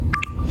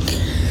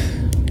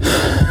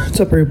What's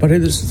up, everybody?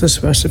 This is the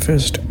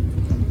specificist.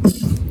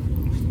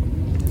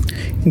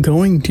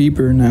 Going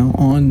deeper now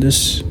on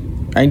this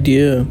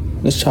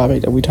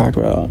topic that we talked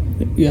about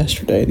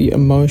yesterday, the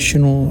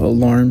emotional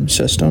alarm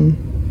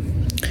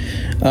system.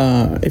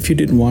 If you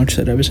didn't watch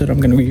that episode,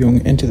 I'm going to be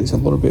going into this a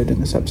little bit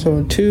in this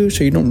episode too,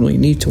 so you don't really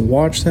need to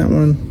watch that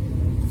one.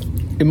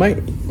 It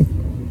might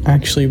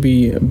actually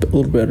be a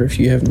little better if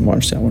you haven't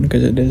watched that one,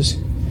 because it is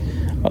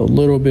a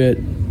little bit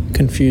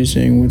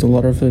confusing with a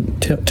lot of the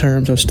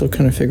terms. I'm still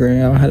kind of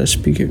figuring out how to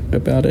speak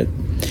about it.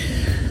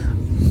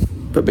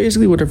 But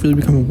basically what I've really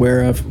become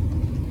aware of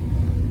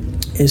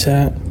is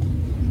that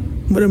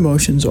what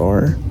emotions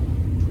are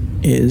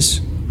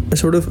is a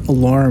sort of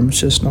alarm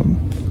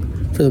system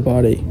for the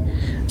body.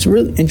 It's a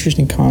really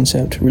interesting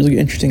concept, really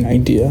interesting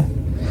idea.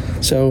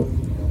 So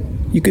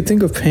you could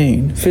think of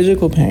pain,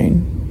 physical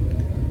pain,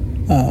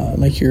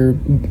 like your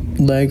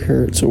leg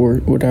hurts or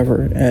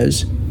whatever,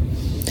 as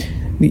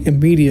the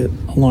immediate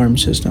alarm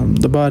system,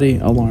 the body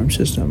alarm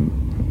system.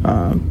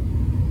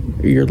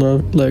 Your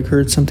leg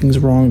hurts, something's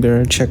wrong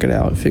there, check it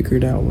out, figure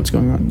it out, what's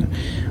going on.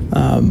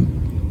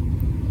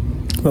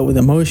 But with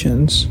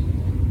emotions,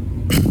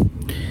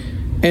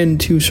 and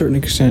to a certain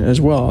extent as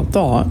well,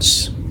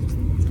 thoughts,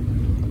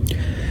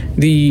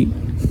 the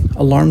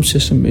alarm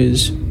system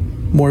is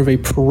more of a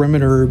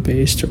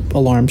perimeter-based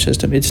alarm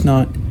system. It's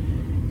not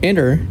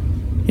inner,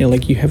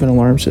 like you have an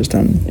alarm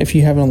system. If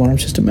you have an alarm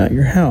system at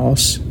your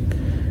house,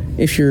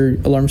 if your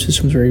alarm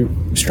system is very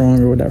strong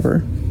or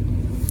whatever,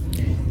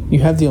 you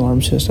have the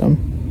alarm system.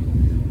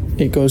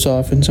 It goes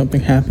off and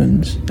something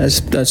happens.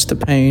 That's the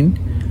pain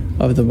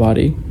of the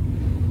body.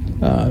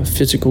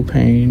 Physical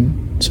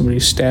pain,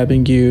 somebody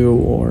stabbing you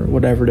or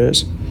whatever it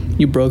is.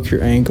 You broke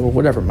your ankle,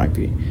 whatever it might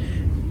be.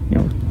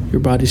 Your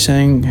body's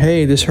saying,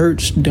 hey, this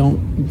hurts.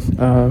 Don't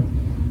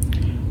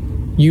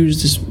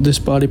use this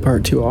body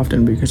part too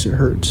often because it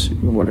hurts,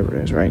 whatever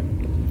it is, right?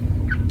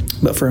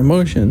 But for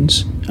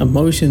emotions are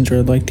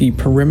like the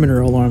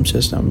perimeter alarm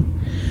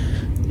system.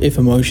 If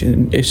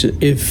emotion is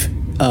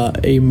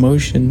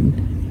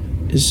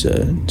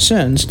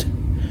sensed,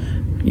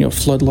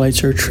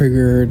 floodlights are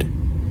triggered.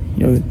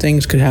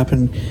 Things could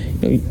happen.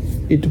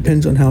 It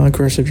depends on how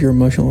aggressive your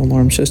emotional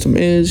alarm system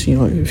is.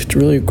 If it's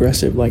really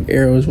aggressive, like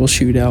arrows will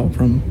shoot out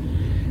from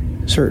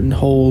certain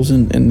holes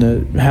in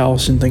the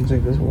house and things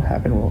like this will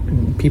happen.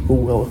 And people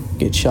will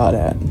get shot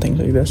at and things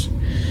like this.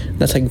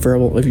 That's like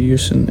verbal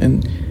abuse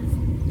and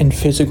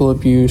physical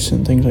abuse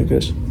and things like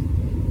this.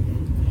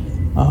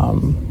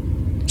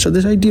 So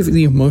this idea of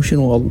the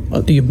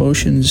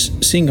emotions,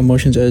 seeing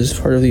emotions as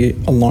part of the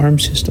alarm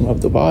system of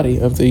the body,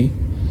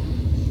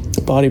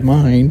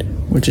 mind,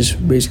 which is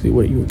basically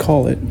what you would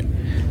call it,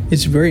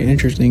 it's very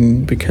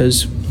interesting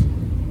because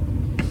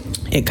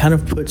it kind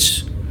of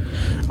puts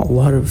a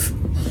lot of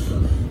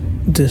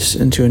this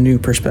into a new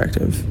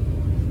perspective.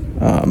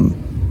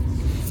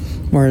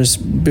 Whereas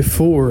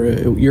before,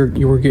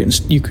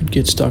 you could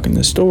get stuck in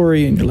the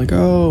story, and you're like,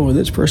 oh,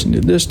 this person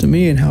did this to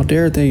me, and how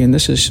dare they, and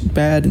this is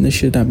bad, and this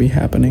should not be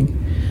happening.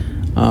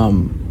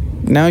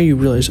 Now you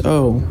realize,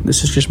 oh,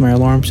 this is just my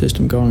alarm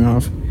system going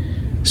off.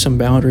 Some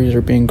boundaries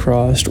are being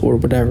crossed, or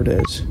whatever it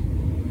is.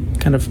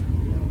 Kind of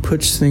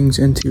puts things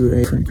into a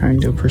different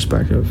kind of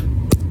perspective.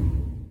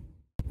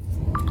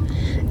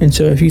 And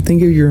so if you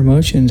think of your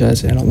emotions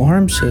as an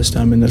alarm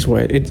system in this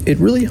way, it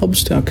really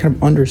helps to kind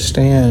of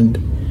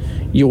understand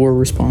your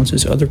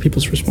responses, other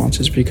people's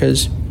responses,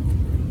 because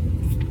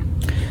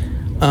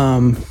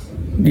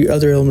the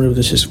other element of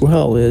this as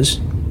well is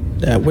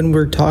that when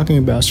we're talking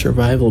about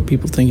survival,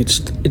 people think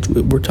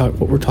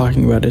what we're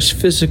talking about is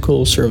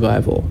physical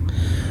survival.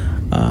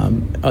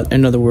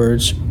 In other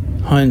words,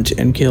 hunt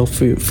and kill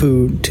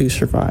food to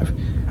survive.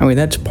 I mean,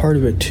 that's part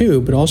of it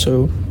too, but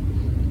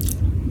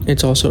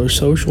it's also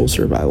social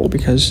survival,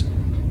 because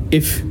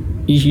if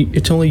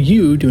it's only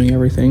you doing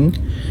everything,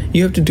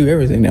 you have to do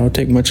everything. That would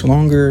take much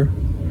longer.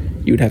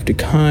 You would have to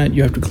hunt,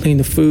 you have to clean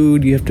the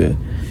food, you have to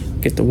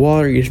get the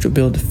water, you have to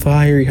build the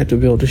fire, you have to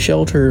build a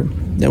shelter.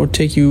 That would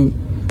take you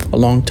a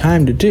long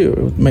time to do.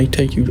 It might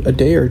take you a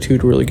day or two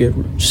to really get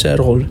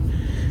settled,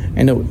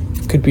 and it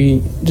could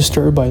be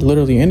disturbed by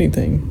literally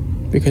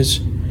anything,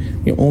 because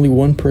only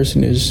one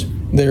person is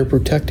there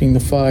protecting the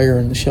fire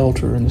and the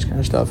shelter and this kind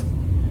of stuff.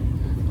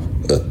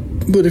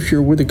 But if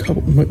you're with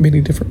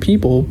many different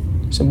people,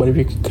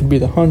 somebody could be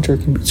the hunter,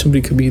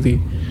 somebody could be the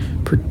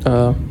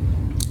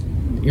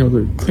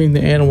clean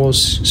the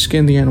animals,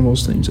 skin the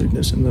animals, things like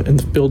this,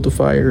 and build the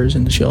fires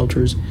and the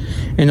shelters.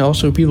 And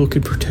also people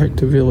could protect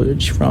the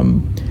village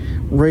from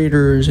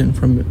raiders and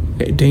from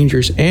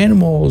dangerous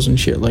animals and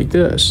shit like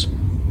this.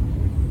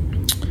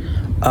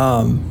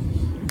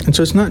 And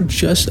so it's not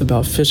just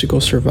about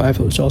physical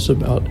survival, it's also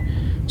about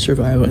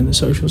survival in the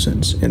social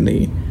sense, in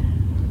the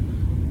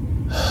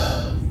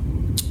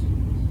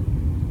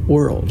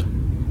world,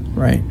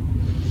 right?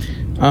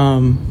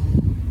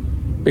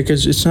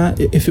 Because it's not,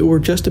 if it were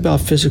just about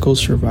physical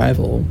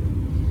survival,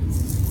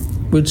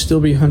 we'd still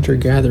be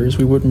hunter-gatherers.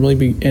 We wouldn't really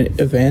be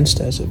advanced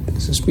as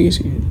a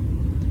species.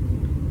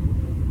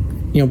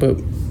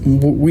 But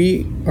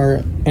we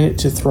are in it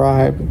to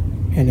thrive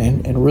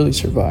and really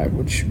survive,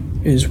 which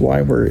is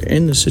why we're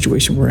in the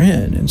situation we're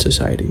in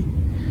society.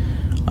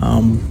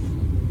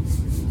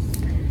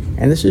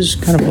 And this is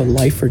kind of a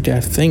life or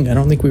death thing. I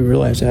don't think we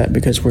realize that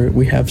because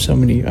we have so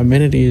many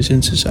amenities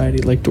in society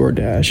like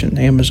DoorDash and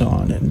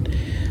Amazon and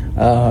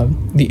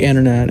the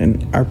internet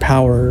and our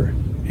power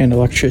and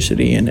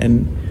electricity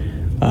and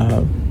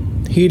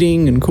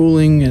heating and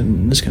cooling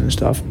and this kind of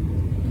stuff.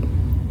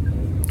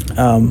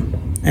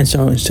 And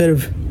so instead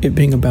of it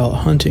being about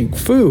hunting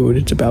food,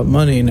 it's about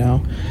money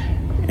now.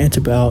 And it's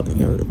about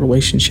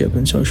relationship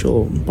and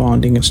social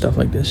bonding and stuff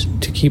like this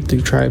to keep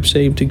the tribe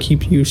safe, to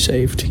keep you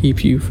safe, to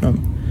keep you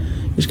from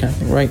this kind of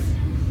thing, right?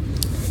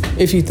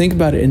 If you think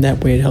about it in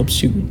that way, it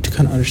helps you to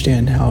kind of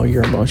understand how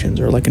your emotions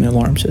are like an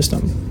alarm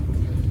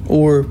system,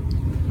 or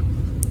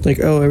like,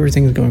 oh,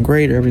 everything's going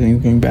great or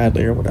everything's going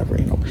badly or whatever,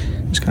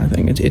 this kind of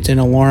thing. It's an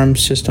alarm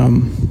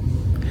system.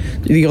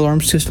 The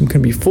alarm system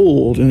can be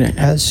fooled, and it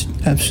has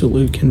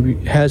absolutely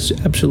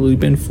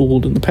been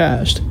fooled in the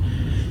past.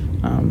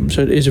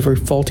 So it is a very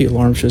faulty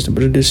alarm system,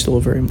 but it is still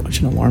very much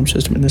an alarm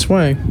system in this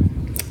way.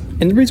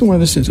 And the reason why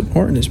this is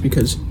important is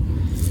because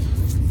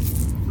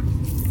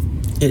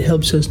it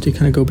helps us to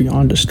kind of go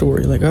beyond a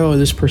story. Like, oh,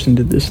 this person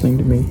did this thing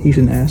to me. He's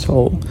an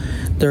asshole.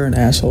 They're an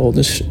asshole.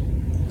 This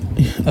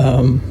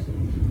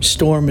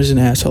storm is an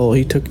asshole.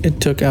 It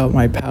took out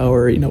my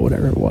power,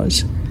 whatever it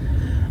was.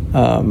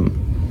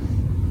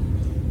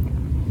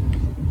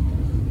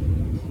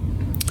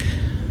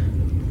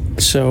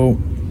 So,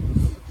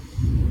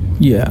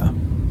 yeah,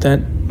 that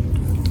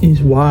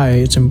is why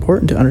it's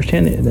important to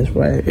understand it in this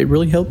way. It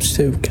really helps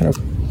to kind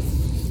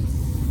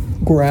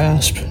of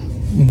grasp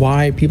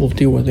why people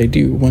do what they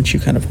do once you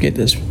kind of get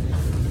this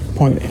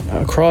point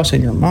across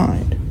in your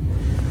mind.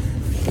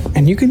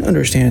 And you can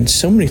understand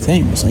so many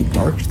things, like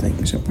dark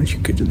things, once you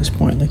get to this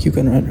point. Like, you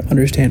can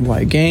understand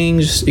why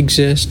gangs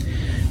exist.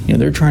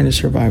 They're trying to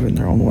survive in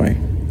their own way.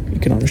 You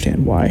can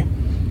understand why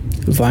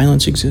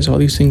violence exists. All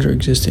these things are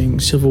existing.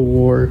 Civil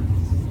war,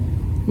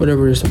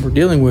 whatever it is that we're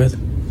dealing with,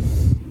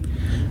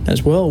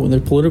 as well. When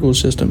the political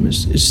system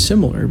is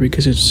similar,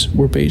 because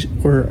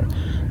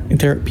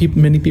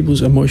many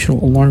people's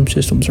emotional alarm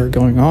systems are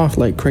going off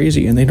like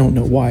crazy, and they don't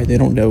know why. They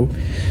don't know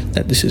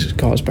that this is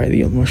caused by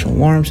the emotional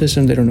alarm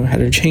system. They don't know how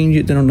to change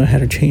it. They don't know how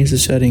to change the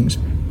settings,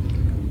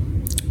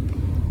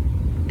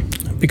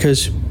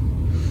 because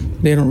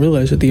they don't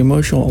realize that the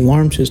emotional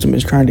alarm system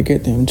is trying to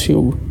get them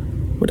to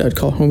what I'd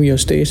call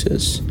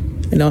homeostasis.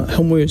 And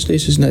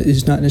homeostasis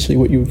is not necessarily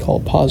what you would call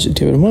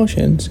positive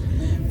emotions,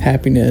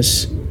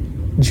 happiness,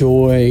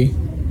 joy,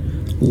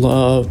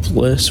 love,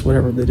 bliss,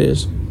 whatever that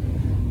is.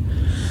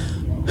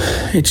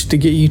 It's to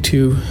get you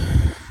to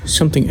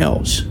something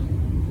else,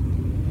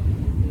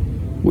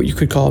 what you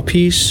could call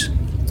peace,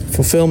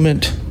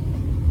 fulfillment,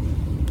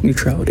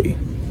 neutrality.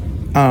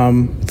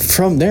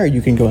 From there,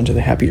 you can go into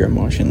the happier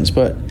emotions,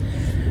 but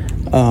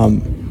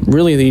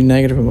really the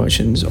negative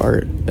emotions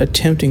are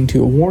attempting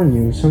to warn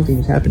you something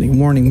is happening.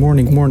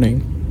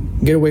 Warning.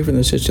 Get away from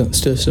the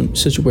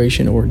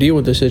situation, or deal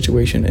with the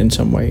situation in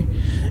some way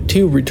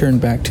to return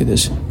back to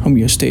this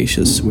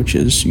homeostasis, which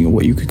is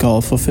what you could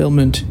call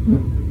fulfillment,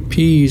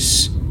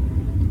 peace,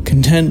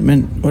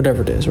 contentment,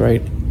 whatever it is,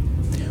 right?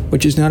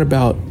 Which is not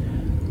about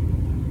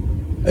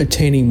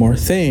attaining more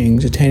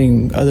things,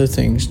 attaining other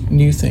things,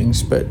 new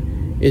things, but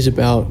is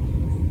about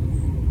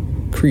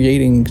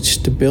creating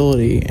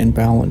stability and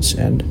balance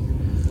and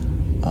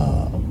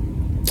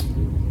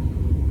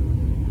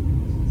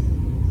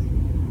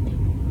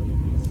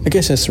I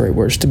guess that's the right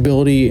word.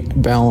 Stability,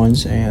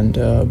 balance, and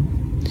I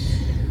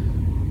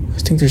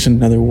think there's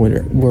another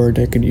word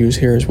I could use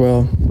here as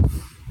well.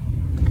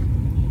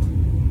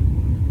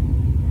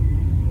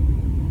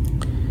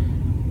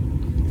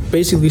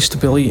 Basically,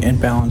 stability and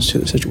balance to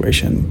the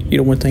situation. You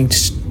don't want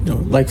things,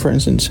 like for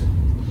instance,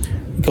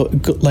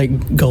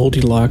 like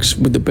Goldilocks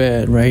with the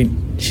bed, right?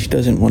 She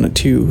doesn't want it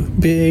too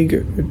big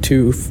or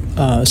too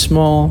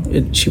small.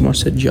 She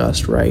wants it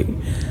just right.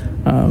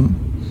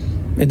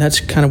 And that's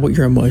kind of what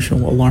your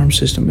emotional alarm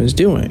system is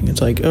doing.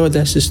 It's like, oh,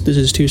 this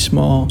is too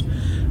small.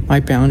 My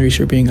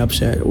boundaries are being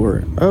upset.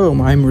 Or, oh,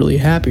 I'm really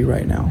happy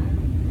right now.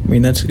 I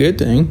mean, that's a good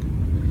thing.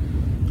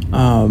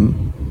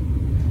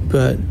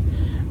 But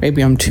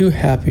maybe I'm too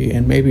happy,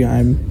 and maybe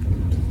I'm,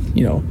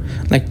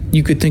 like,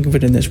 you could think of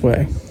it in this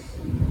way.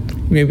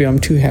 Maybe I'm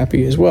too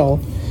happy as well,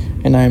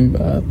 and I'm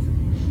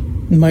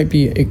might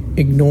be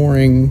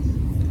ignoring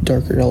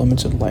darker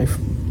elements of life.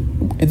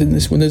 And then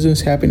when there's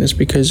this happiness,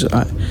 because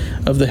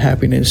of the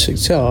happiness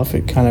itself,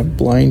 it kind of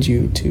blinds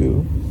you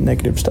to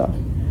negative stuff.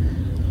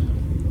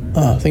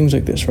 Things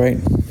like this, right?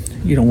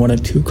 You don't want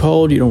it too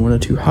cold, you don't want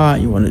it too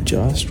hot, you want it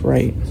just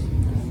right.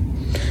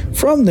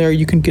 From there,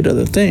 you can get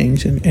other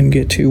things and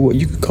get to what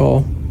you could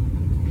call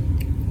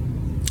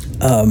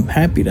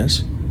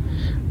happiness.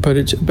 But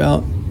it's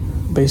about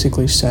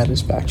basically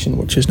satisfaction,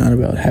 which is not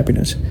about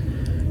happiness.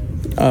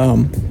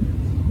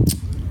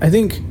 I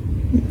think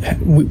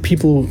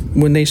people,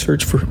 when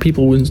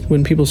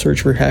people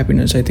search for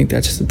happiness, I think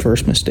that's the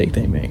first mistake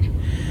they make.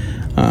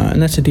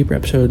 And that's a deeper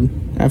episode.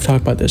 I've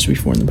talked about this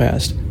before in the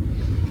past.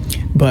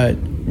 But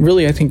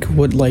really, I think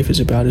what life is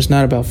about is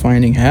not about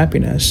finding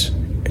happiness.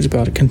 It's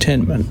about a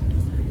contentment.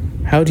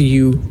 How do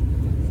you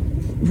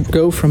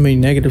go from a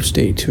negative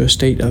state to a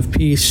state of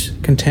peace,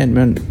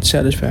 contentment,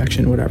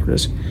 satisfaction, whatever it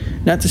is?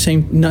 Not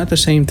the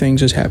same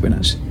things as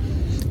happiness.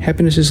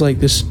 Happiness is like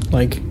this,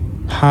 like,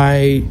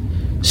 high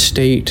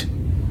state,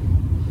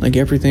 like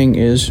everything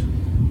is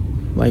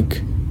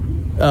like,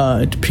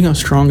 depending how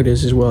strong it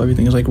is as well,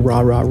 everything is like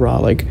rah,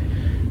 like,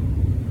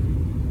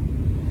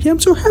 yeah, I'm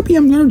so happy,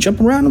 I'm gonna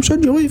jump around, I'm so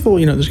joyful,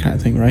 this kind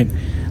of thing, right?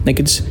 Like,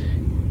 it's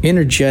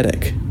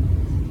energetic,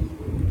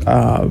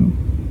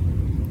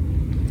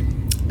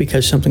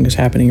 because something is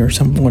happening or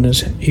someone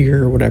is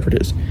here or whatever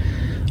it is.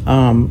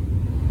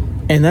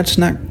 And that's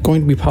not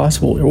going to be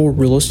possible or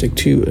realistic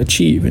to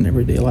achieve in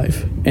everyday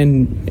life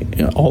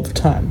and all the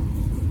time.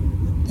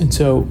 And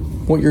so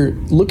what you're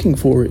looking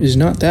for is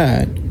not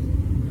that.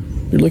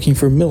 You're looking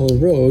for middle of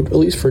the road, at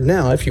least for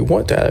now. If you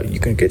want that, you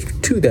can get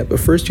to that. But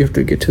first, you have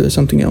to get to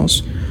something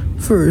else.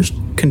 First,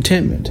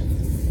 contentment,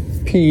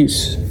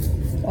 peace,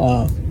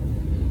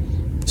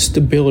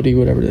 stability,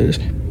 whatever it is,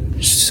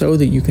 so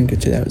that you can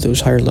get to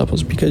those higher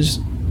levels. Because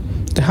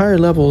the higher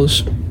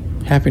levels,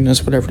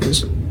 happiness, whatever it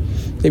is,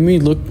 they may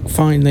look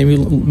fine, they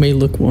may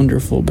look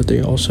wonderful, but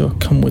they also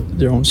come with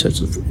their own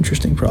sets of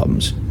interesting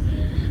problems,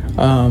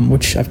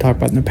 which I've talked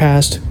about in the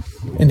past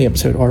in the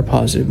episode, Are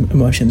Positive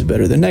Emotions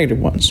Better Than Negative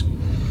Ones?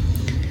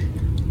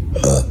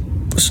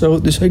 So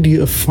this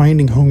idea of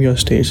finding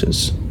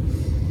homeostasis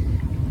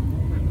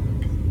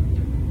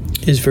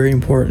is very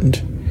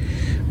important,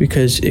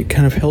 because it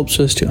kind of helps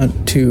us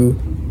to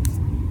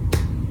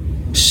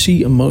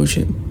see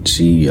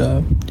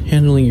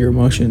handling your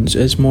emotions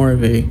as more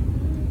of a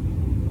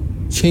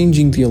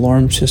changing the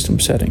alarm system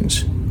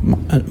settings,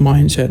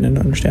 mindset and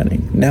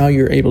understanding. Now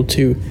you're able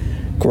to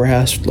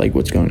grasp like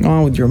what's going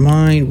on with your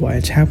mind, why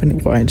it's happening,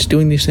 why it's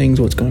doing these things,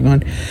 what's going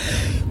on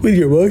with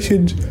your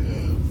emotions.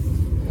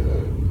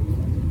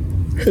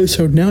 And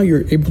so now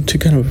you're able to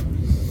kind of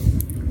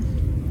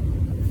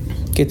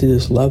get to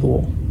this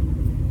level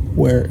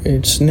where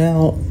you're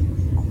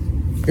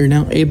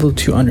now able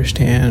to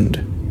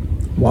understand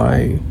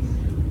why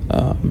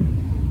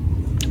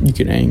you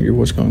get angry,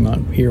 what's going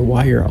on here,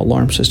 why your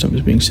alarm system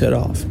is being set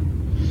off.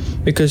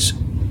 Because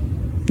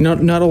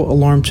not all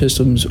alarm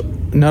systems,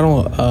 not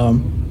all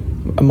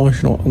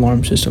emotional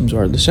alarm systems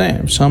are the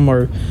same. Some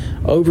are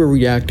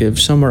overreactive,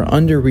 some are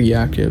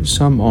underreactive,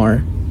 some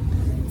are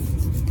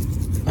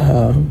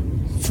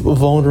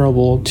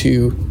vulnerable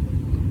to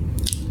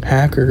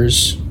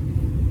hackers,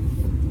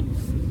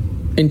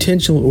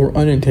 intentional or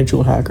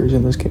unintentional hackers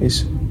in this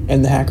case.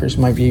 And the hackers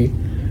might be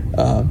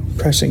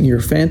pressing your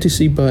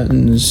fantasy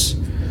buttons,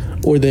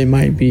 or they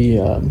might be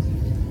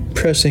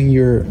pressing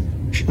your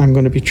I'm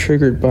going to be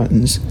triggered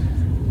buttons.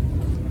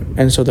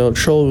 And so they'll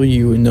troll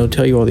you and they'll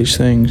tell you all these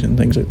things and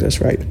things like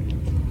this, right?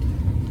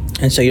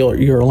 And so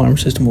your alarm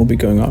system will be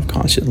going off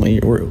constantly,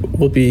 or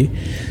will be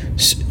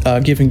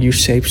giving you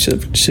safe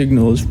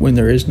signals when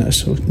there is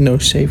no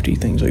safety,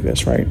 things like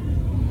this, right?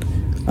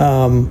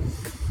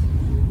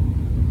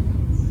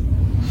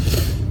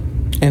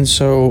 And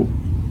so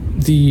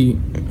the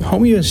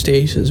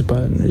homeostasis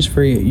button is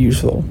very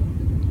useful.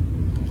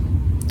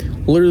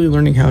 Literally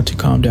learning how to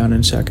calm down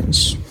in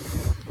seconds.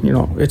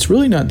 It's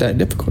really not that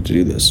difficult to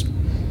do this.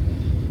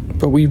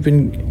 But we've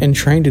been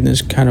entrained in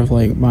this kind of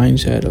like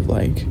mindset of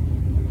like,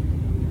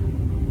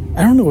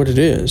 I don't know what it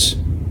is.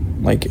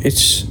 Like,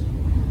 it's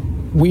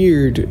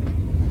weird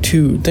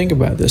to think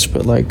about this,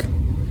 but like,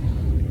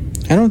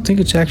 I don't think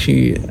it's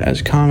actually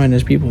as common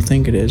as people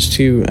think it is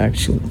to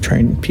actually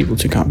train people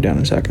to calm down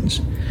in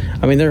seconds.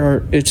 I mean,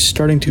 it's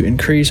starting to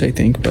increase, I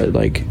think, but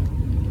like,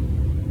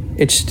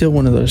 it's still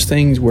one of those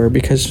things where,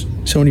 because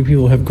so many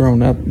people have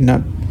grown up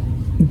not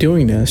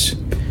doing this,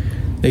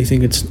 they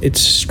think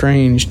it's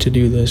strange to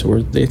do this,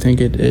 or they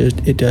think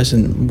it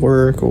doesn't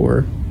work,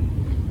 or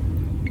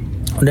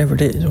whatever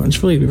it is. When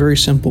it's really very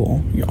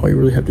simple. All you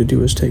really have to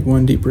do is take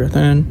one deep breath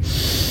in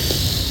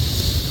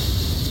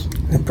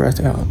and breath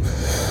out.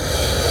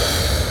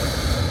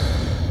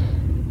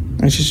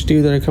 And just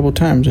do that a couple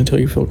times until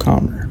you feel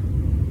calmer.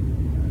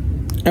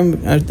 And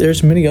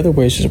there's many other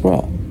ways as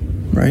well,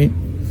 right?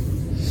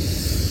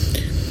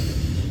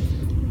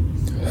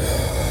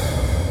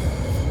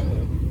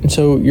 And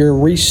so you're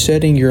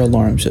resetting your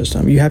alarm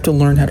system. You have to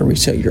learn how to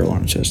reset your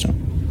alarm system,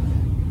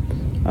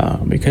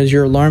 because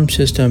your alarm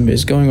system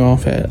is going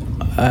off at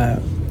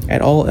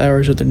all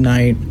hours of the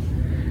night,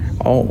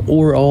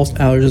 or all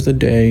hours of the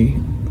day,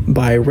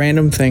 by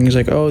random things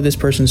like, oh, this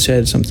person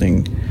said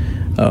something.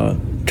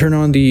 Turn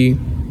on the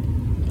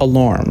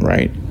alarm,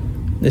 right?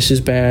 This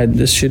is bad.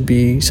 This should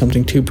be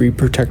something to be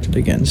protected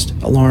against.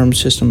 Alarm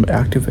system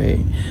activate.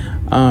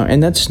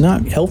 And that's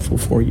not helpful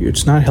for you.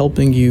 It's not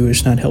helping you.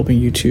 It's not helping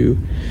you to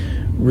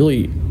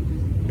really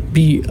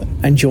be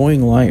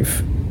enjoying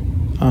life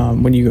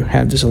when you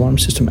have this alarm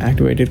system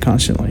activated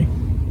constantly.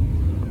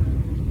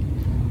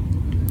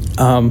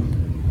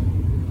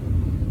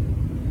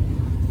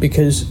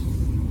 Because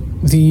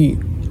the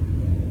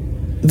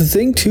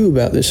thing too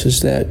about this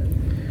is that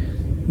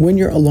when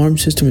your alarm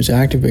system is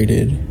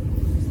activated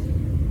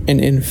and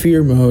in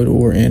fear mode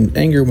or in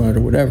anger mode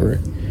or whatever,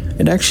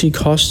 it actually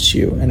costs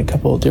you in a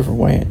couple of different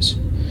ways.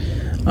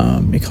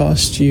 It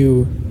costs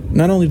you,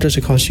 not only does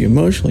it cost you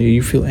emotionally,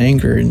 you feel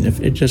anger, and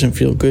if it doesn't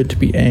feel good to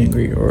be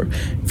angry or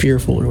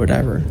fearful or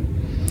whatever,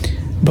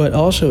 but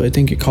also I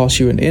think it costs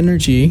you an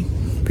energy,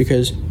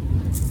 because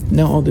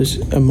now all this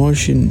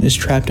emotion is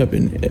trapped up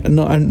in,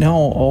 now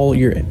all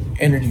your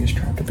energy is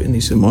trapped up in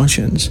these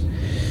emotions,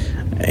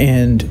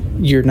 and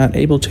you're not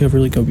able to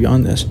really go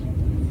beyond this.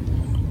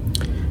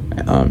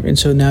 And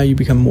so now you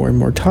become more and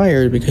more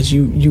tired because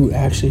you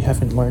actually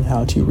haven't learned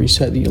how to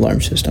reset the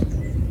alarm system.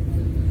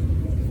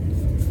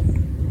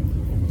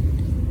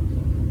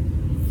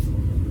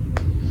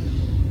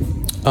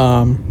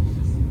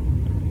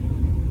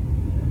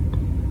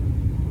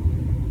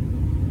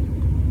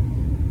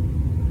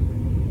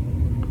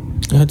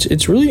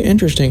 It's really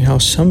interesting how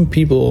some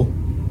people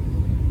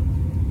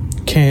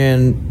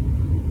can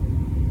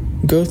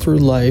go through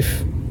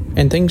life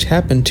and things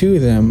happen to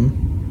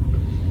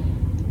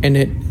them, and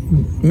it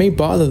may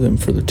bother them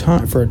for a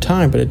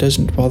time, but it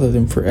doesn't bother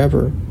them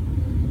forever.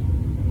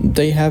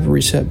 They have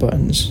reset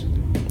buttons.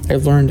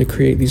 I've learned to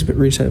create these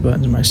reset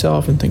buttons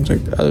myself and things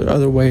like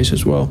other ways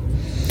as well.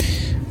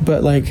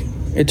 But like,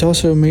 it's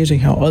also amazing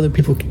how other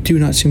people do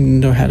not seem to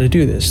know how to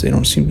do this. They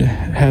don't seem to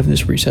have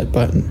this reset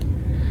button.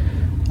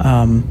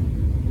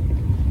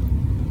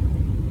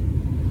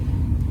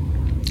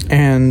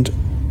 And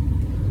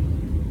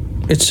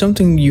it's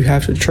something you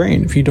have to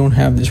train. If you don't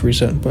have this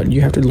reset button,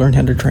 you have to learn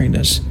how to train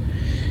this.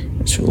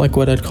 It's like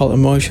what I'd call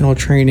emotional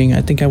training.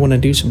 I think I want to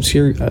do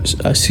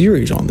a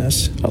series on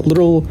this, a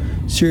little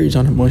series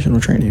on emotional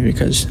training,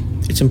 because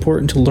it's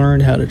important to learn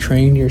how to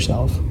train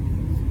yourself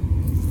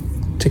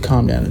to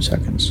calm down in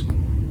seconds.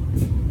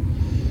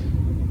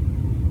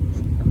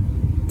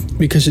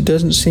 Because it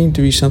doesn't seem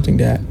to be something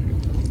that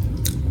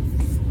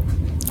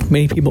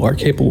many people are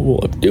capable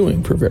of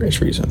doing for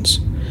various reasons.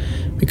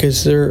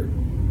 Because their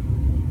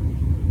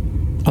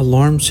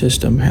alarm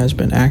system has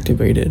been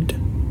activated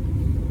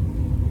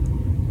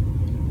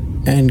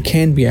and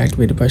can be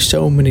activated by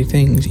so many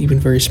things, even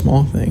very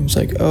small things,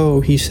 like,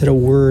 oh, he said a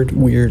word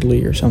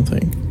weirdly or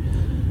something,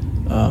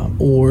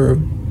 or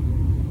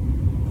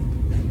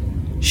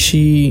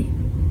she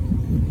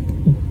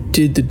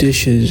did the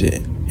dishes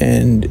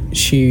and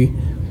she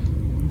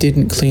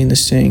didn't clean the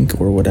sink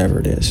or whatever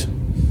it is,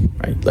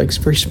 right? Like, it's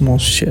very small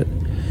shit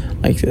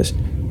like this,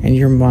 and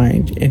your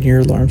mind and your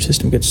alarm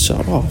system gets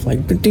set off,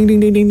 like ding ding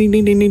ding ding ding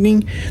ding ding ding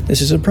ding.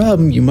 This is a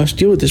problem. You must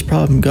deal with this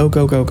problem. Go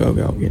go go go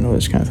go. You know,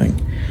 this kind of thing.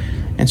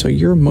 And so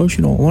your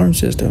emotional alarm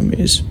system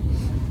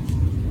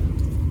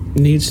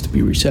needs to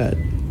be reset.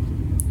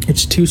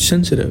 It's too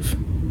sensitive.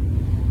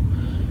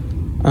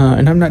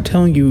 And I'm not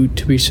telling you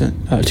to be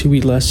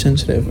less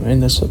sensitive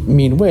in this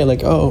mean way,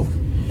 like, oh,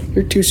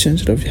 you're too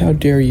sensitive. How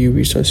dare you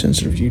be so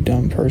sensitive, you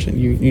dumb person?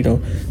 You know,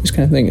 this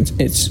kind of thing.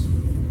 It's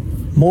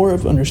more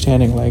of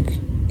understanding, like,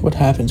 what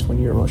happens when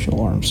your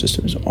emotional alarm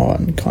system is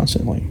on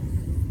constantly.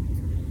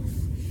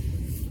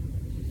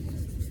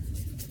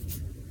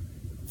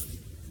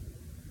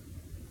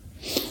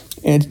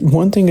 And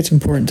one thing it's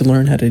important to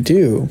learn how to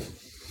do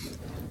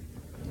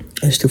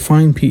is to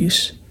find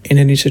peace in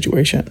any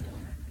situation.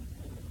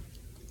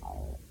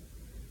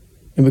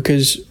 And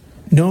because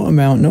no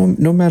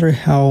matter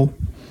how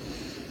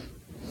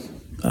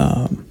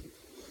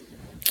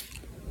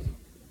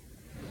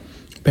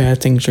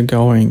bad things are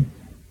going,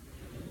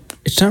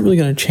 it's not really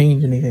going to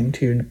change anything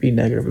to be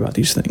negative about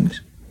these things.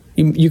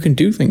 You can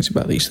do things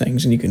about these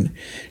things, and you can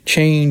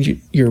change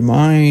your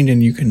mind,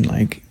 and you can,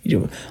 like, you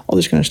know, all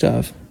this kind of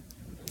stuff.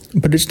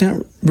 But it's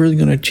not really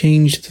going to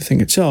change the thing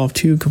itself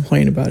to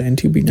complain about it and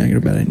to be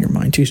negative about it in your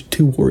mind,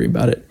 to worry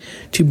about it,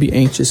 to be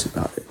anxious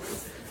about it.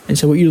 And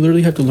so what you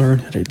literally have to learn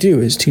how to do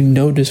is to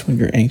notice when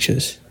you're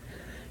anxious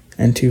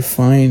and to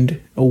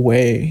find a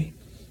way,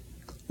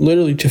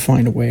 literally to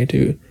find a way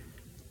to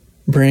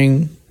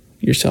bring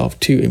yourself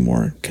to a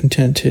more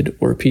contented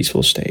or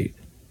peaceful state.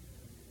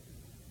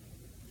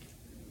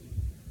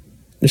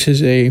 This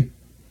is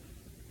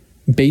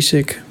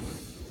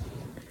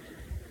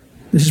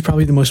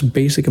probably the most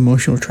basic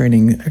emotional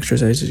training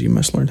exercises you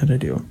must learn how to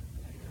do.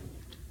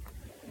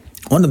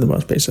 One of the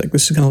most basic.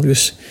 This is kind of like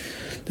this.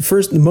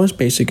 The most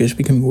basic is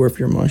becoming aware of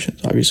your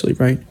emotions, obviously,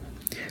 right?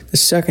 The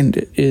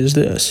second is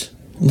this: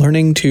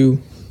 learning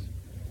to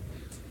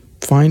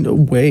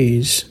find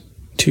ways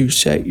to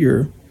set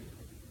your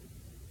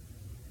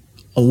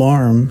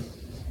alarm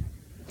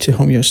to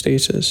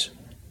homeostasis,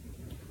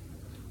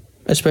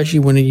 especially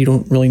when you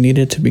don't really need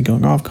it to be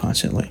going off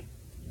constantly.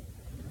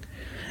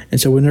 And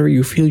so whenever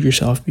you feel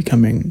yourself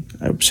becoming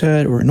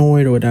upset or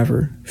annoyed or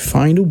whatever,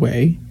 find a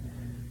way,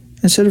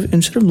 instead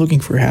of looking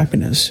for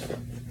happiness,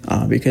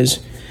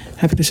 because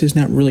happiness is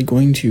not really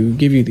going to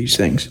give you these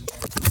things.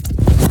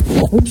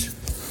 Oops.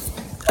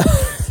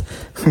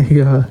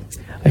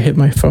 I hit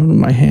my phone with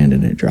my hand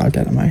and it dropped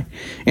out of my...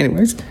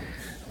 Anyways,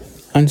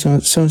 and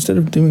so instead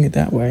of doing it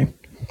that way,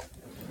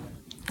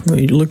 what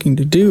you're looking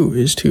to do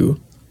is to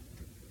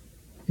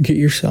get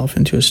yourself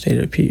into a state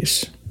of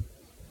peace.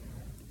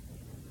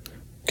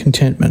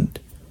 contentment,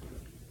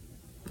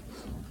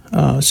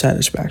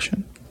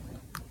 satisfaction.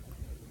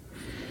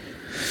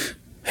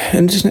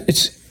 And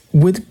it's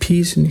with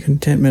peace and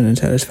contentment and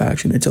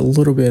satisfaction, it's a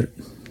little bit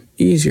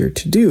easier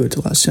to do. It's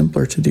a lot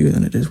simpler to do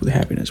than it is with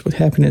happiness. With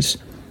happiness,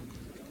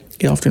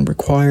 it often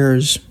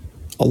requires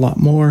a lot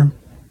more.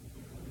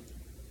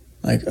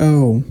 Like,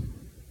 oh,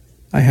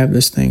 I have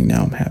this thing,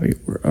 now I'm happy.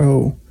 Or,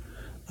 oh,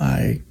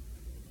 I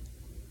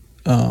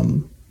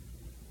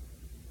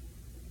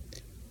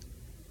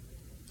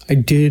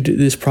did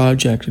this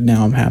project, and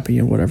now I'm happy,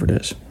 and whatever it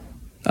is.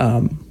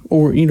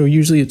 Or,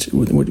 usually it's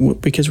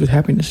because with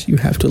happiness, you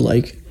have to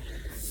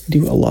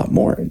do a lot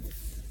more.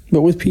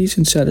 But with peace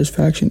and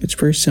satisfaction, it's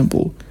very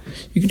simple.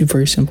 You can do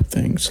very simple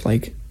things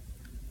like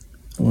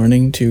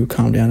learning to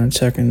calm down in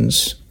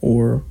seconds,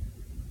 or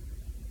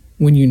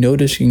when you're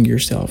noticing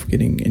yourself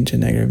getting into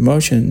negative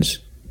emotions,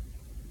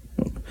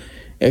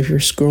 if you're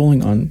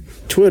scrolling on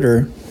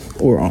Twitter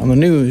or on the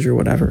news or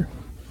whatever,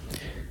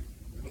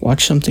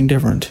 watch something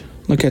different.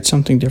 Look at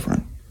something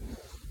different.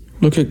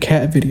 Look at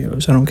cat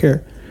videos. I don't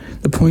care.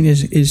 The point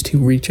is to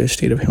reach a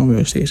state of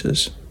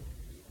homeostasis.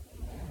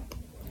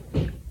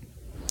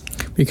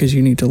 Because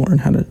you need to learn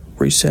how to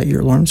reset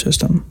your alarm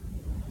system.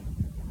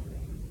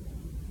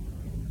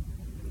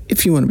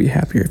 If you want to be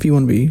happier, if you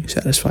want to be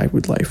satisfied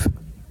with life.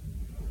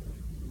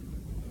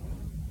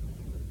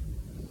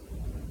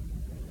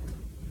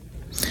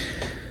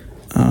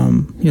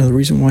 The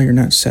reason why you're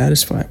not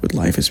satisfied with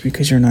life is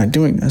because you're not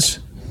doing this.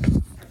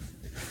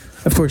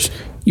 Of course,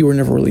 you were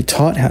never really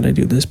taught how to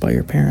do this by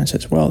your parents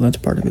as well. That's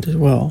part of it as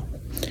well.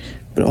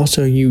 But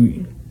also,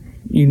 you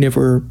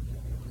never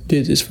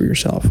did this for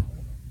yourself.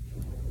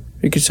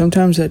 Because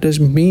sometimes that does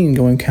mean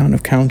going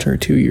counter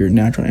to your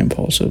natural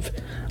impulse of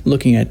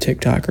looking at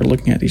TikTok or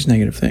looking at these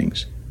negative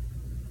things.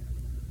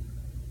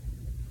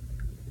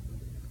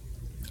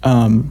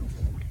 And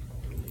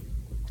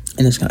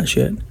this kind of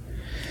shit.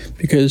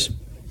 Because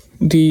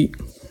the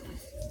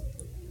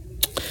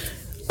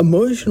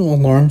emotional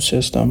alarm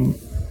system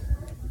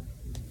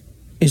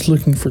is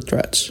looking for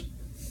threats.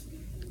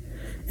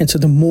 And so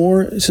the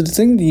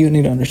thing that you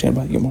need to understand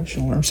about the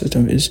emotional alarm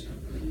system is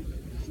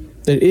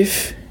that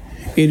if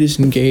it is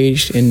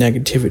engaged in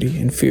negativity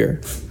and fear,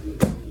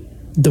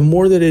 the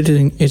more that it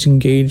is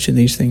engaged in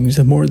these things,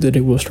 the more that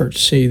it will start to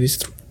see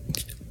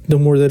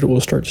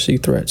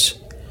threats.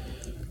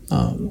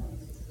 And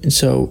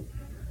so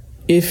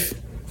if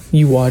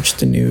you watch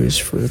the news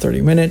for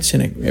 30 minutes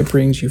and it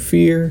brings you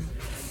fear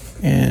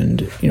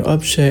and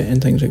upset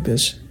and things like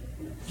this,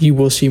 you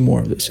will see more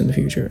of this in the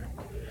future.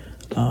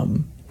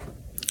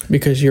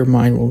 Because your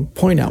mind will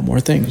point out more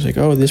things like,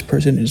 oh, this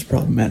person is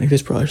problematic,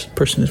 this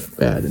person is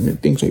bad,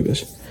 and things like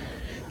this.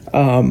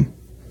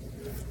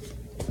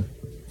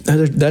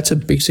 That's a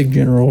basic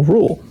general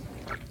rule.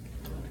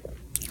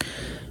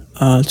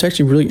 It's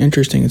actually really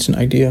interesting. It's an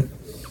idea.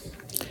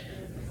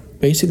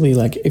 Basically,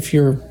 if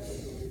you're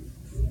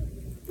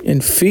in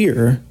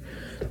fear,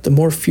 the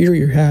more fear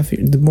you have,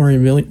 the more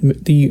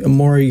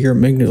your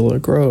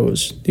amygdala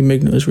grows. The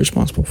amygdala is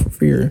responsible for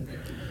fear.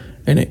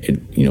 And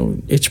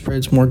it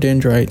spreads more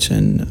dendrites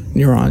and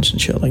neurons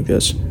and shit like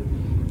this.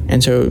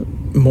 And so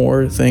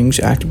more things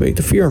activate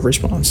the fear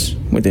response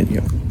within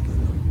you.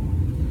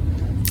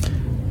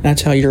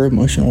 That's how your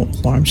emotional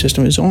alarm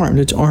system is armed.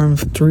 It's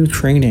armed through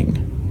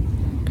training.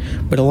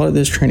 But a lot of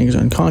this training is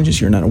unconscious.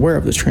 You're not aware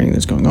of this training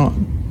that's going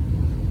on.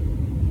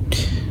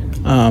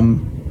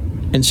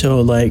 And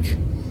so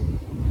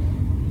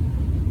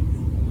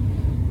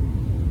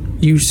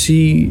you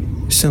see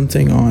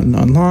something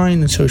online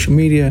and social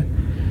media.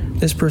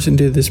 This person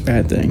did this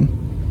bad thing.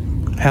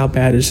 How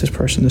bad is this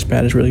person? This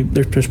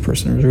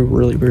person is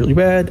really, really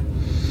bad.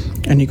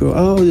 And you go,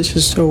 oh, this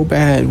is so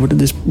bad. Why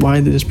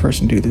did this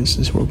person do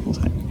this horrible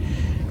thing?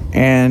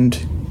 And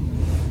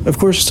of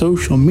course,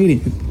 social media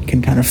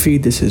can kind of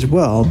feed this as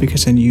well,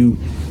 because then you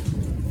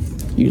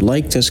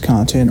like this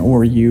content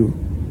or you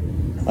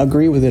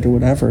agree with it or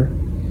whatever,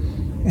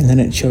 and then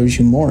it shows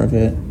you more of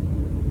it.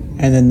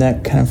 And then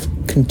that kind of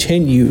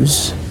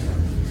continues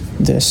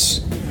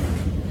this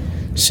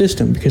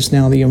system, because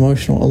now the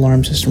emotional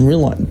alarm system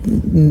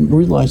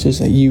realizes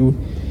that you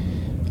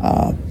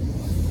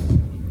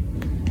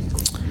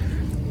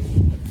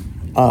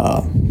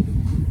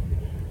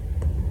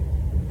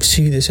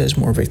see this as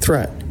more of a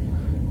threat,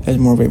 as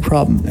more of a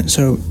problem, and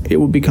so it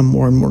will become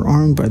more and more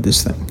armed by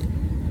this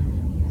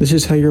thing. This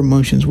is how your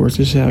emotions work.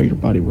 This is how your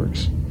body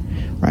works,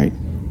 right?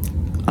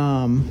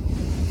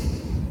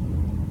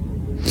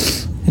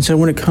 And so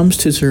when it comes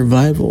to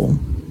survival,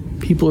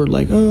 people are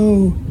like,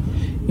 oh,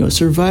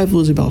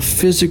 survival is about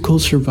physical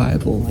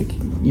survival,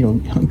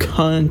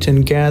 hunt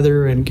and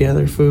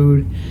gather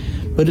food.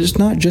 But it's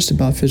not just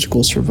about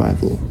physical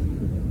survival.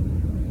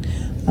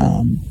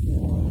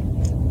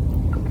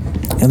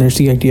 And there's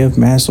the idea of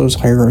Maslow's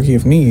hierarchy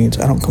of needs.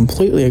 I don't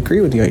completely agree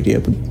with the idea,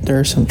 but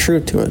there's some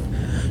truth to it,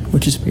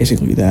 which is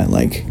basically that,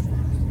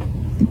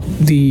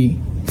 the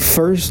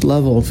first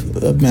level of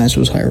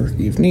Maslow's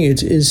hierarchy of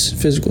needs is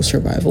physical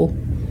survival.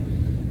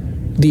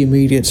 The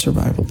immediate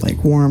survival,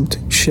 like warmth,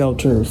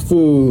 shelter,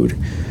 food,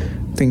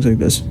 things like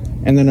this.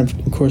 And then, of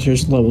course,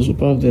 there's levels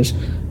above this.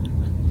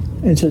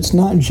 And so it's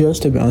not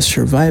just about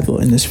survival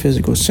in this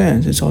physical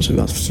sense. It's also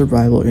about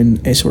survival in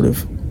a sort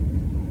of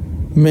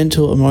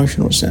mental,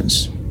 emotional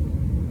sense.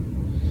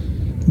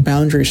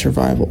 Boundary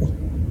survival.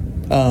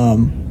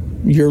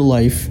 Your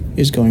life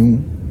is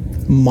going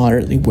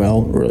moderately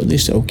well, or at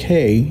least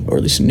okay, or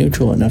at least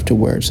neutral enough to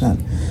where it's not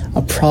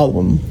a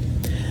problem.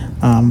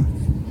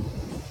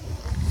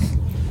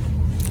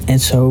 And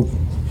so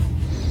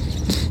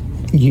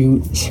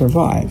you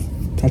survive.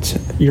 That's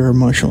your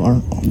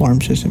emotional alarm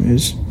system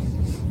is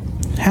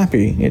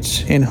happy.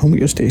 It's in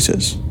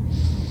homeostasis.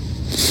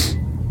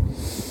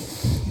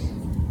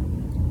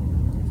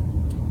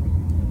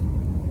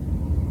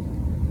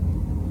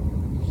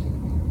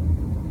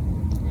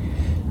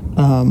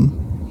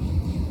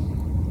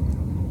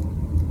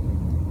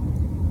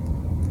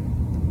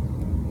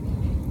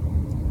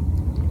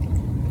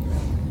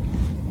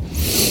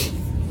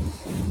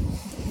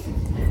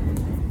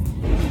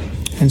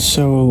 And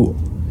so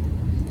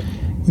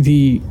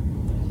the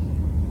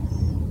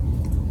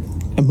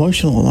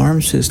emotional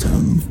alarm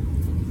system,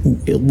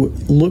 it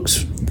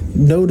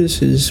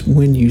notices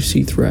when you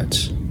see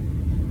threats,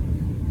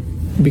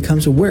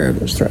 becomes aware of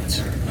those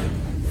threats,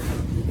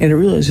 and it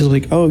realizes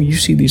like, oh, you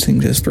see these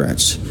things as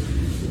threats.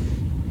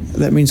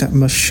 That means I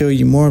must show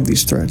you more of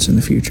these threats in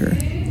the future,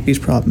 these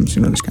problems,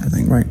 this kind of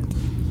thing, right?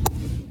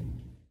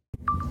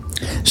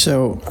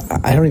 So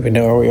I don't even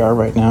know where we are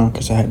right now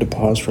because I had to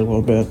pause for a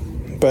little bit.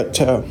 But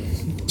so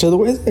the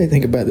way that I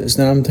think about this,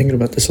 now I'm thinking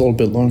about this a little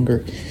bit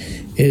longer,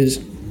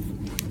 is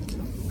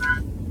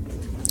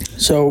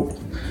so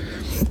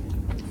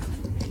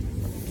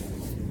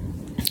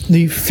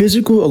the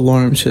physical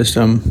alarm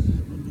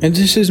system, and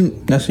this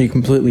isn't necessarily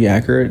completely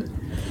accurate,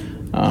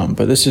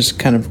 but this is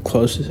kind of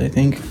closest, I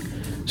think.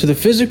 So the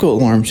physical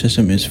alarm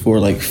system is for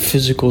like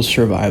physical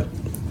survival,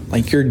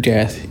 like your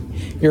death,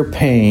 your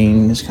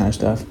pain, this kind of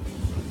stuff,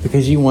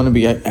 because you want to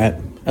be at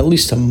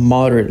least a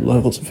moderate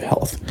levels of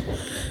health.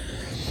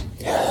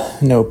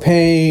 No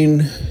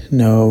pain,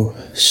 no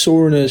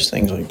soreness,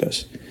 things like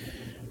this.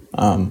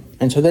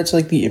 And so that's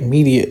like the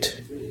immediate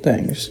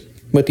things.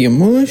 But the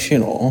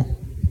emotional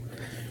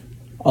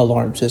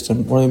alarm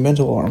system, or the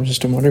mental alarm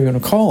system, whatever you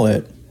want to call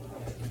it,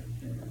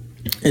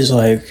 is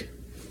like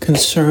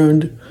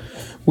concerned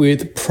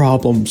with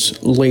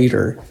problems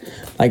later.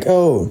 Like,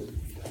 oh,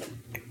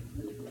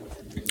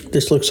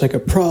 this looks like a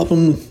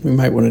problem. We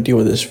might want to deal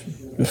with this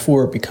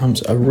before it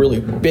becomes a really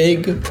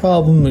big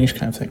problem, this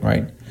kind of thing,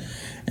 right?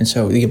 And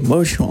so the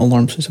emotional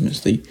alarm system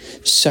is the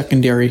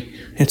secondary.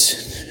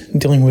 It's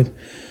dealing with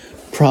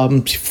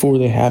problems before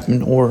they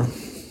happen, or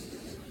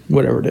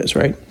whatever it is,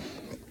 right?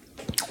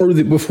 Or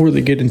before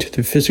they get into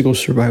the physical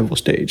survival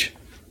stage.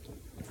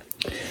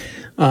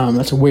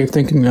 That's a way of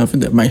thinking of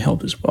it that might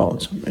help as well in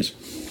some ways.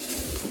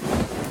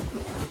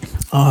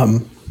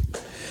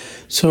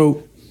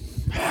 So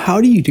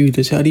how do you do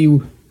this? How do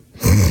you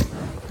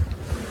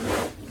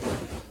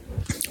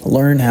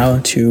learn how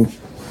to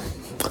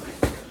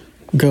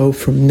go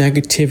from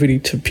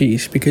negativity to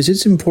peace? Because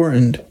it's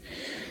important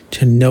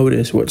to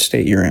notice what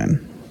state you're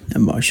in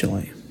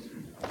emotionally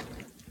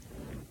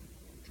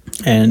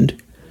and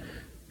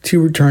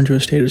to return to a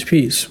state of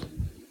peace,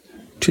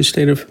 to a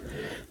state of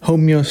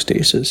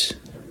homeostasis,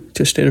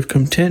 to a state of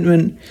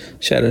contentment,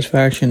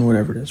 satisfaction,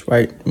 whatever it is,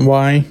 right?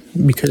 Why?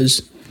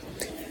 Because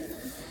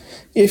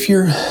if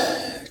you're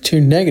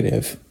too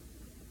negative,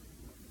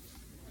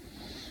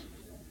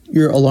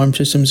 your alarm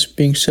system's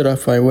being set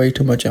off by way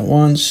too much at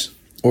once,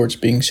 or it's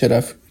being set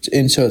off,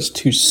 and so it's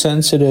too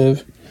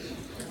sensitive.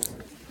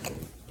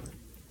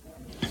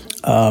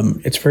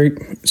 It's very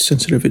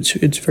sensitive.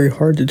 It's very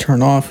hard to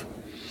turn off,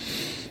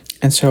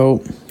 and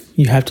so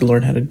you have to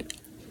learn how to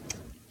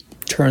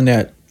turn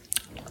that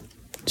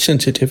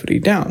sensitivity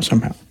down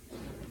somehow.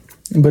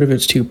 But if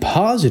it's too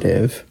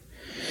positive,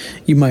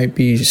 you might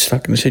be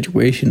stuck in a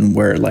situation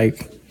where,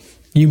 like,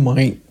 you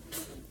might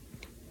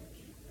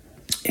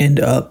end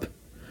up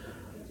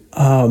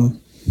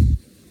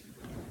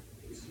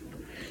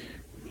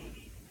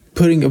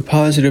putting a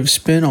positive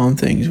spin on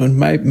things when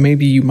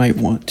maybe you might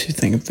want to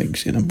think of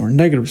things in a more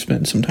negative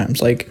spin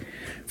sometimes. Like,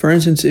 for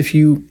instance, if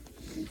you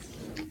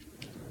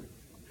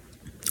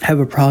have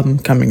a problem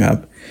coming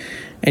up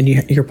and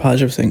your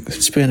positive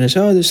spin is,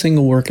 oh, this thing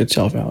will work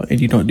itself out, and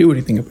you don't do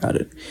anything about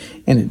it,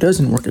 and it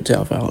doesn't work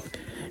itself out,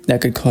 that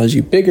could cause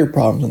you bigger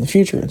problems in the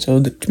future. And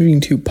so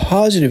being too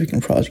positive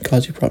can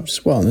cause you problems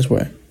as well in this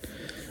way.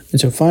 And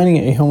so finding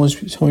a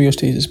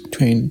homeostasis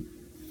between,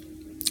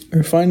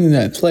 or finding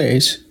that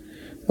place,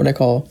 what I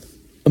call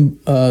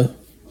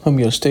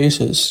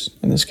homeostasis,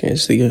 in this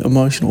case, the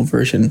emotional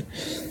version,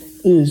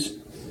 is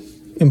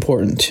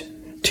important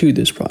to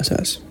this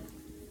process.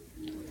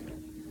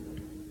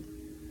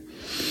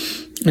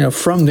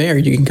 From there,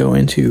 you can go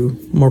into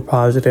more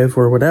positive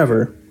or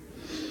whatever.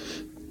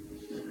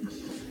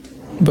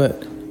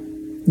 But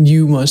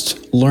you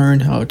must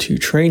learn how to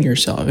train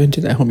yourself into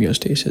that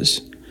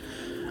homeostasis.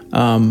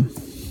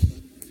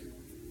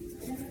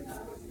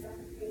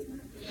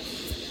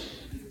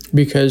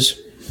 Because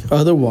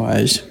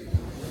otherwise,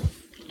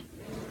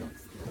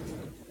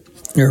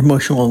 your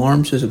emotional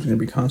alarm system is going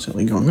to be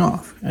constantly going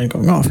off and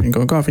going off and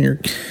going off, and you're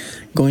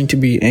going to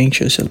be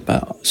anxious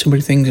about so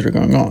many things that are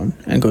going on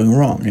and going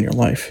wrong in your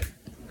life.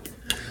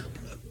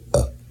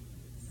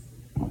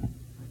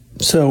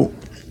 So,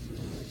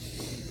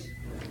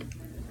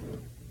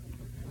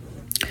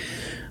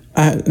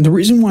 the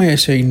reason why I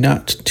say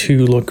not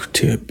to look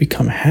to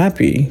become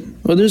happy,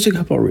 well, there's a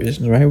couple of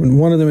reasons, right?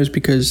 One of them is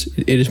because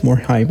it is more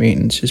high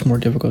maintenance, it's more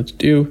difficult to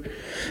do.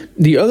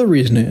 The other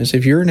reason is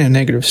if you're in a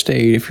negative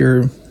state, if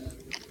you're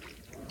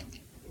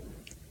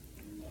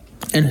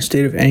in a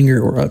state of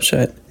anger or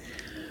upset,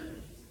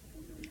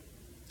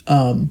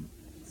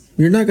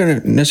 you're not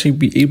going to necessarily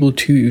be able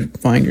to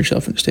find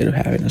yourself in a state of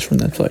happiness from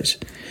that place,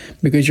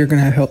 because you're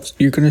going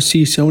to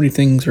see so many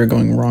things that are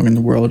going wrong in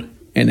the world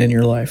and in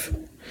your life.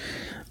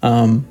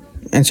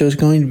 And so it's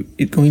going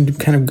to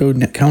kind of go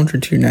counter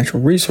to your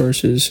natural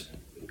resources,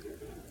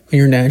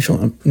 your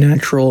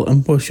natural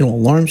emotional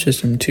alarm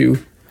system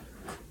to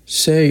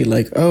say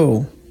like,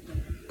 oh,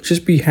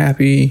 just be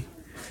happy,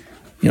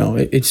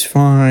 it's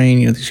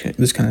fine,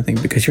 this kind of thing,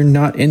 because you're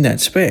not in that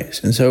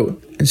space. And so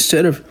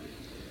instead of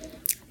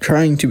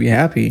trying to be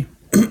happy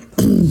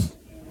in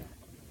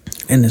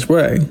this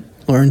way,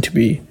 learn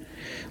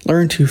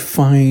to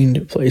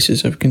find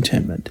places of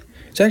contentment.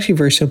 It's actually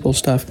very simple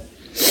stuff.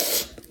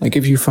 Like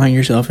if you find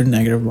yourself in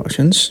negative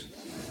emotions,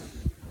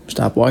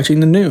 stop watching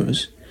the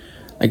news.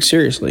 Like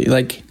seriously,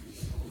 like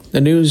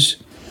the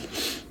news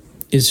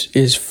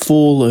is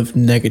full of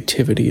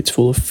negativity. It's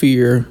full of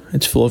fear.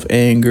 It's full of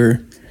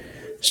anger.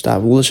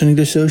 Stop listening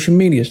to social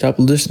media. Stop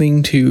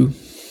listening to,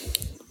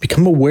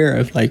 become aware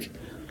of like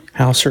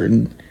how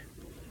certain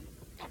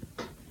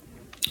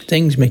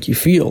things make you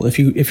feel. If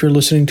you're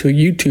listening to a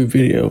YouTube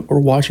video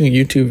or watching a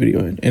YouTube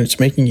video and it's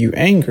making you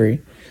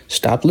angry,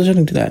 stop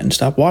listening to that and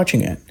stop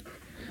watching it.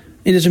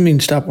 It doesn't mean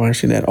stop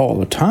watching that all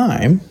the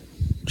time.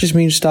 It just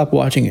means stop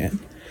watching it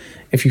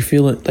if you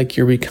feel it like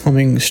you're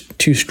becoming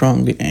too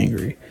strongly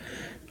angry.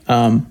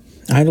 I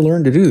had to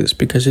learn to do this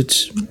because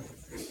it's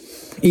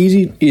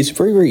easy. It's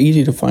very, very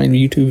easy to find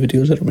YouTube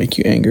videos that'll make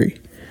you angry.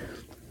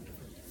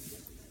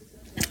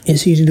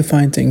 It's easy to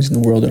find things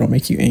in the world that'll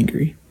make you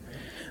angry.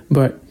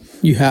 But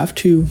you have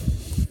to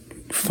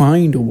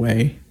find a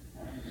way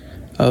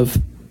of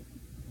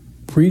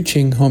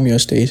reaching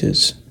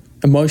homeostasis,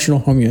 emotional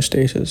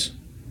homeostasis.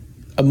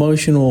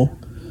 Emotional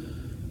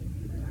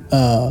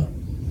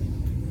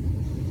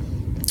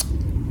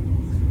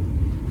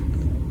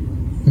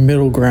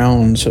middle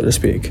ground, so to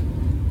speak,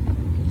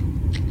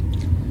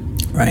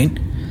 right?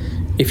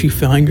 If you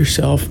find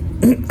yourself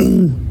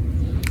in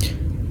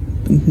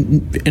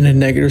a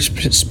negative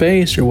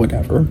space or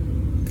whatever,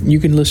 you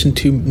can listen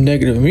to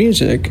negative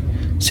music,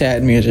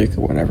 sad music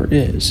or whatever it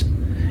is,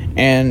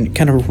 and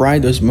kind of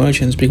ride those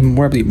emotions, become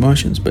more of the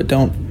emotions, but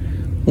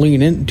don't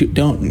lean into,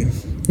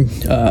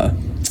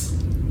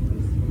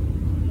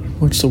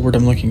 what's the word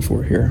I'm looking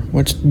for here?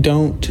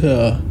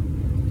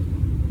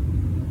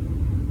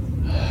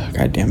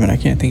 God damn it, I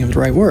can't think of the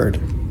right word.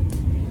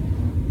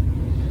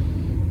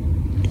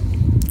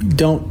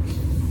 Don't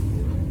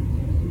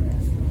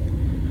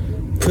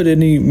put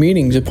any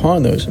meanings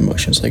upon those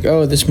emotions. Like,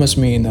 oh, this must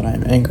mean that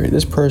I'm angry at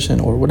this person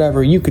or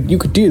whatever. You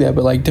could do that,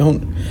 but like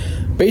don't.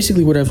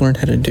 Basically, what I've learned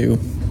how to do,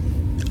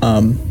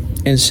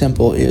 and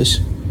simple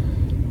is,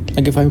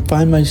 like if I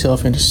find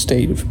myself in a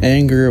state of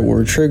anger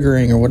or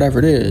triggering or whatever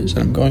it is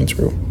that I'm going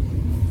through,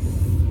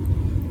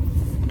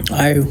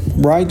 I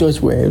ride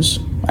those waves.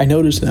 I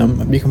notice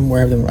them. I become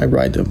aware of them. I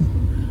ride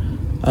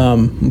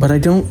them. But I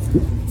don't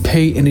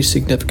pay any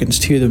significance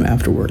to them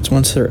afterwards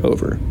once they're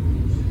over.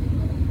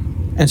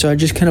 And so I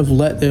just kind of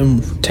let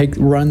them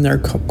run their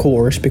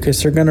course,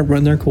 because they're going to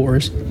run their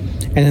course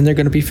and then they're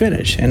going to be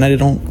finished. And I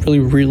don't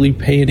really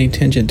pay any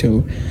attention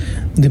to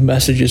the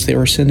messages they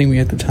were sending me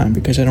at the time,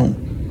 because I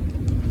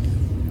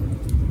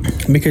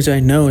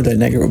know that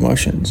negative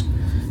emotions,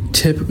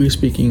 typically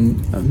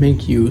speaking,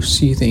 make you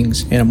see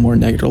things in a more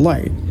negative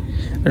light.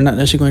 They're not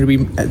necessarily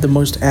going to be the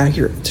most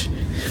accurate.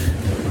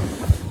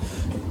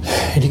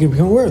 And you can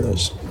become aware of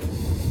those.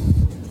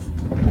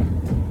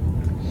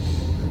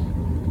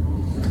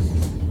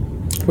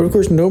 But of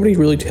course, nobody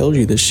really tells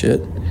you this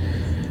shit.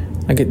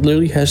 Like, it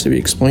literally has to be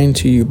explained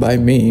to you by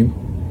me,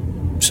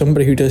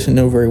 somebody who doesn't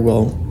know very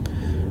well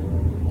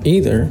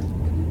either,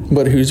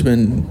 but who's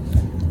been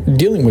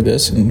dealing with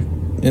this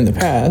in the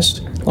past,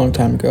 a long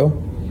time ago,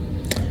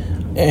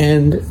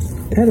 and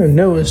had to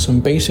know some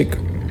basic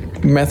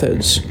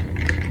methods.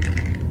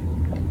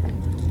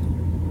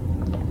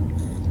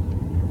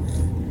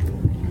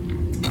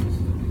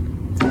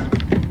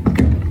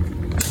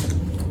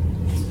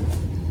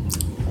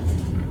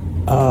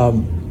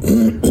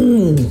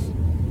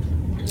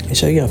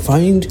 So yeah,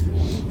 find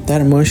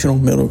that emotional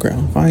middle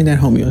ground. Find that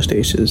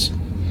homeostasis.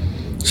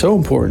 So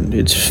important.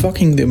 It's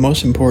fucking the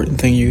most important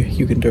thing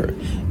you can do.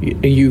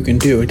 You can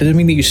do. It doesn't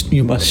mean that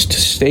you must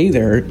stay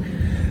there.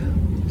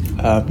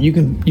 You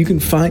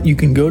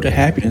can go to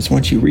happiness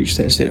once you reach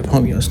that state of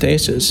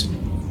homeostasis.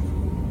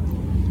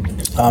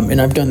 And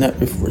I've done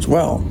that before as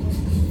well.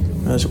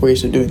 There's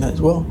ways of doing that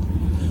as well.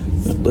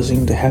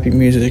 listening to happy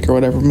music or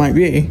whatever it might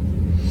be.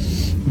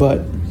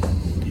 But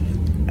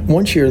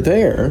once you're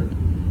there,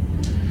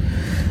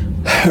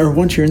 or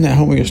once you're in that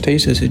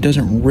homeostasis, it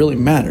doesn't really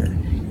matter.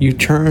 You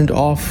turned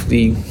off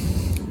the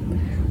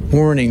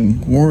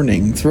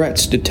warning,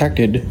 threats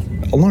detected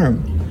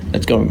alarm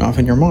that's going off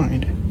in your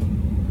mind.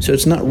 So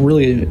it's not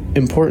really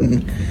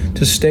important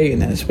to stay in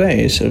that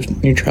space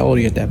of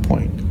neutrality at that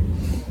point.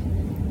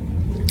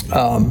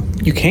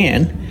 You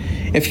can,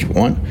 if you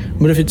want,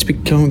 but if it's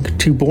becoming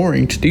too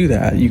boring to do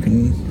that, you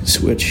can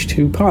switch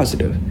to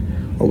positive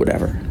or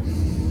whatever.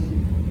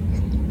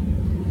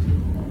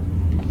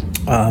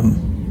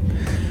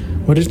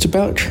 But it's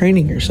about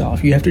training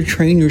yourself. You have to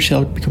train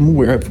yourself to become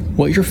aware of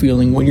what you're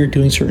feeling when you're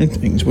doing certain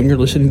things, when you're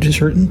listening to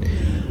certain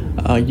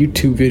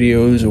YouTube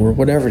videos or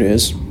whatever it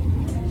is.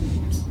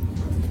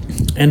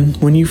 And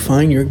when you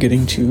find you're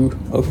getting too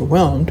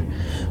overwhelmed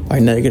by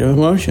negative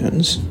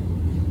emotions,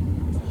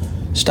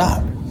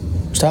 stop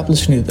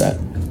listening to that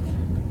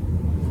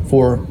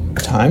for a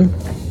time.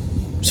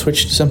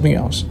 Switch to something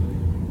else.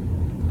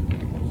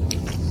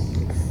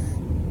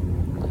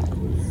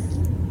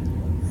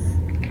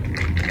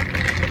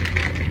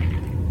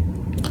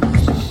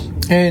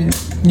 And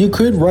you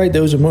could ride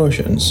those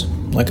emotions.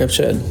 Like I've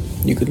said,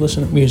 you could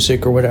listen to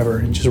music or whatever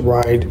and just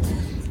ride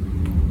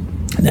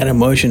that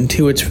emotion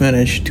to its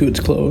finish, to its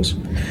close.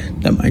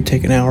 That might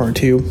take an hour or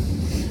two.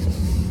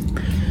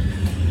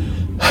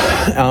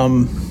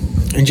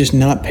 And just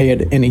not pay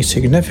it any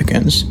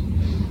significance.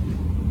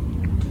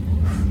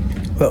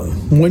 But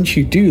once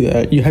you do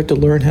that, you have to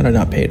learn how to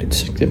not pay it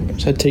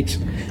significance. That takes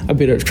a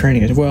bit of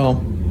training as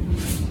well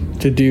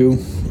to do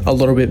a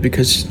little bit,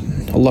 because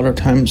a lot of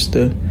times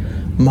the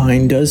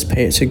mind does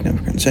pay it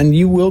significance, and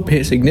you will pay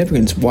it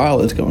significance while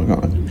it's going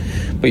on.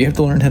 But you have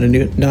to learn how to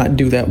not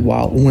do that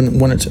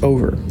when it's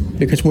over,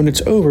 because when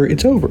it's over,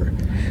 it's over.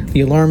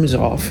 The alarm is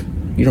off.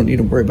 You don't need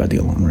to worry about the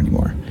alarm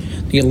anymore.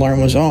 The alarm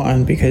was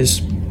on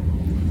because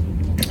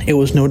it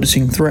was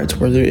noticing threats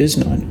where there is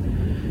none.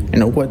 You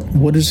know,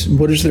 what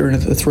is there in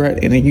a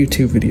threat in a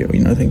YouTube video?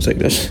 You know, things like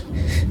this.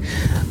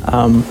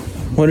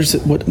 What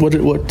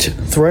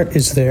threat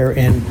is there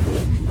in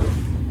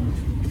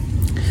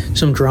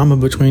some drama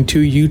between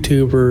two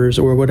YouTubers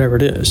or whatever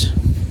it is?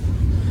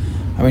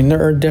 I mean,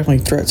 there are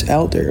definitely threats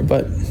out there,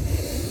 but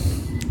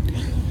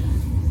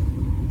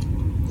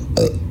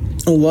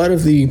a lot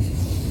of the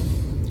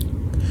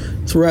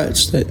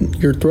threats that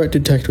your threat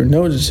detector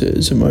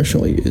notices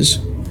emotionally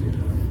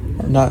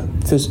are not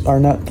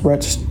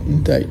threats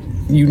that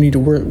you need to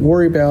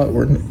worry about,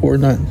 or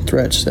not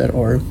threats that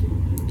are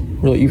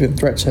really even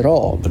threats at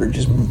all, but are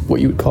just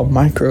what you would call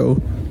micro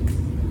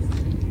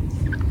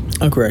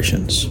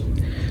aggressions.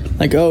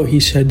 Like, oh, he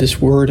said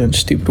this word in a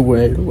stupid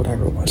way, or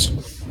whatever it was.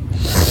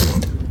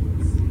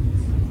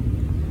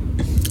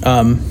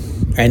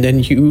 And then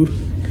you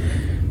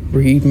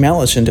read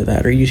malice into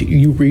that, or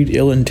you read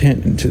ill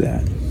intent into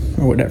that,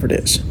 or whatever it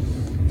is.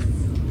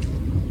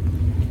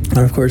 And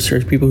of course,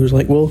 there's people who's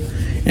like, well,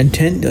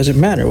 intent doesn't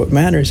matter. What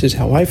matters is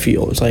how I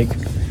feel. It's like,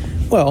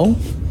 well,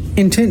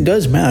 intent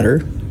does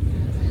matter.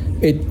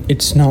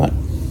 It's not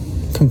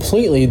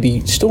completely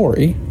the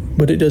story,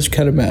 but it does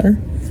kind of matter.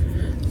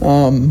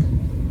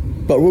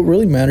 But what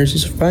really matters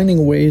is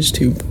finding ways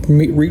to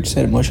reach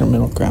that emotional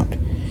middle ground.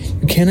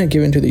 You cannot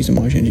give in to these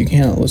emotions. You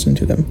cannot listen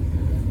to them.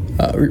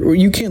 Or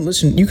you can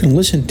listen. You can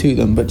listen to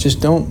them, but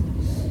just don't.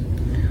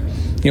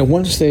 You know,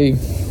 once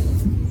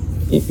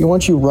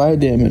you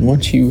ride them, and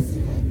once you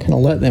kind of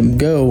let them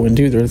go and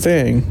do their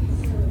thing,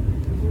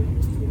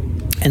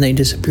 and they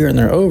disappear and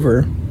they're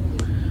over,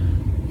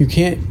 you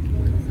can't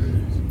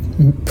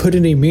put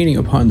any meaning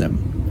upon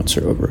them once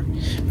they're over,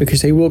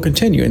 because they will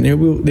continue, and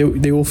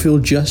they will feel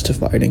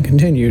justified and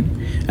continued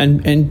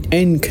and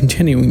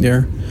continuing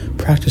their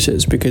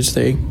practices, because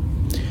they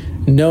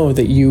know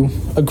that you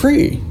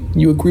agree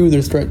with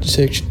their threat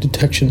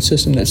detection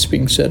system that's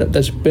been set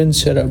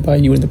up by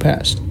you in the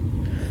past.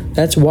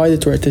 That's why the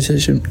threat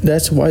decision.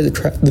 That's why the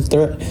threat.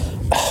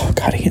 Oh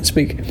God, I can't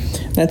speak.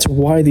 That's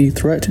why the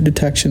threat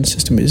detection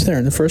system is there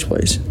in the first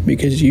place,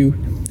 because you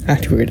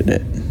activated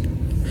it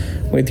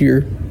with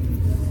your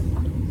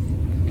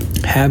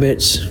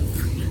habits,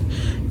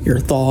 your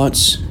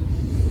thoughts,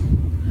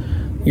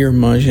 your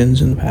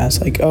emotions in the past.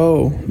 Like,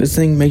 oh, this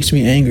thing makes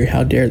me angry.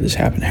 How dare this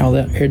happen? How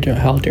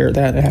dare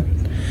that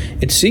happen?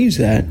 It sees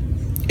that,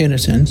 in a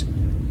sense,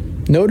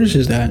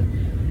 notices that,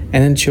 and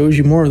then shows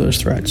you more of those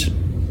threats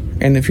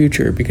in the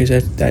future, because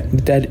that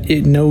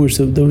it knows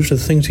that those are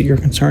the things that you're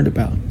concerned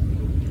about.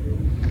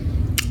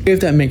 If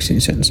that makes any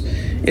sense.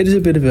 It is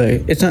a bit of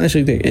it's not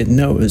necessarily that it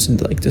knows in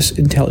like this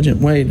intelligent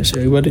way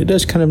necessarily, but it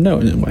does kind of know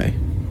in a way.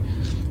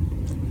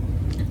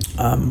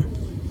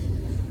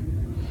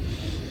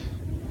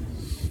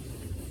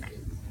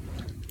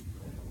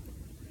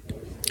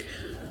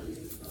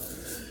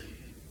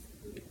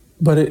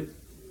 But it,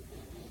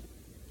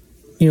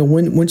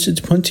 once it's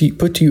put to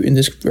you in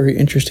this very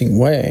interesting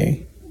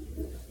way,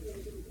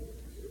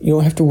 you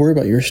don't have to worry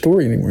about your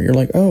story anymore. You're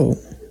like, oh,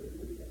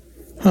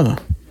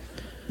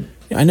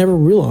 I never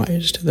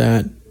realized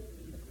that,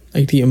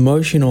 like, the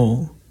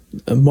emotional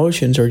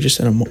emotions are just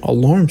an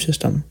alarm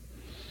system.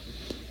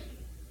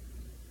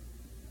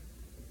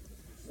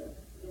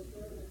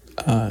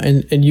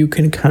 And you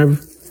can kind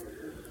of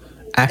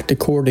act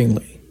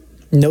accordingly.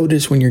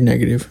 Notice when you're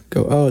negative.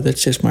 Go, oh,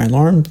 that's just my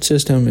alarm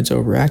system. It's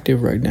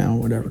overactive right now,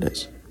 whatever it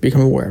is.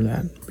 Become aware of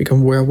that.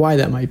 Become aware of why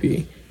that might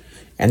be.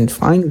 And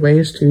find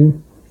ways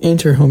to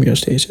enter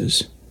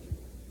homeostasis.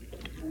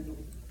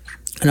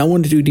 And I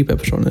want to do a deep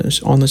episode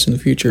on this in the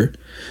future.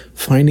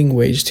 Finding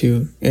ways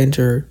to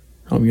enter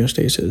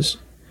homeostasis.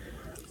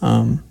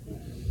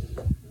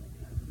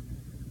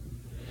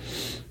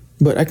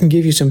 But I can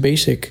give you some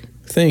basic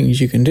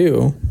things you can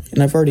do,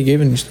 and I've already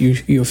given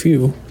you a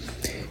few.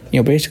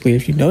 Basically,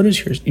 if you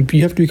notice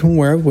you have to become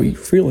aware of what you're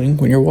feeling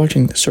when you're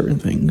watching certain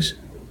things.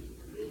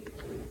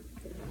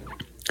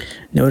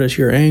 Notice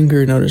your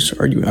anger. Notice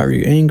are you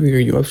angry? Are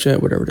you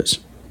upset? Whatever it is.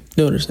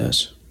 Notice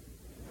this.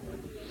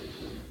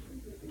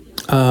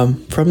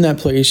 From that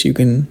place, you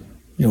can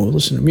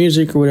listen to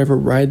music or whatever.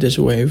 Ride this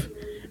wave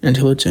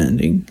until it's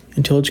ending,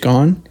 until it's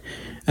gone,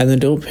 and then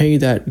don't pay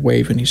that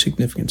wave any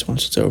significance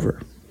once it's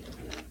over.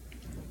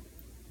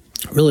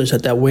 Realize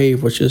that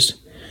wave was just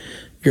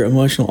your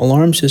emotional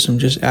alarm system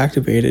just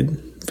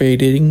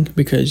fading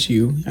because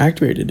you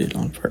activated it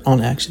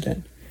on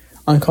accident,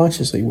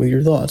 unconsciously, with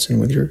your thoughts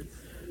and with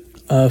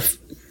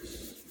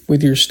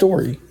your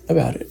story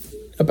about it,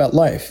 about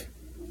life,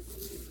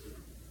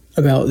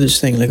 about this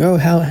thing. Like, oh,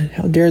 how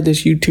dare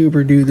this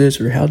YouTuber do this,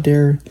 or how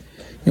dare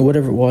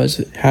whatever it was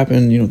that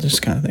happened. This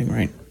kind of thing,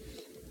 right?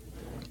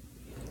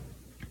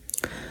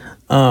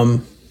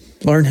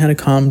 Learn how to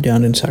calm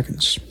down in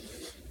seconds.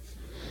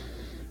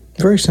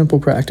 Very simple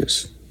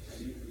practice.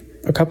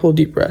 A couple of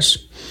deep breaths.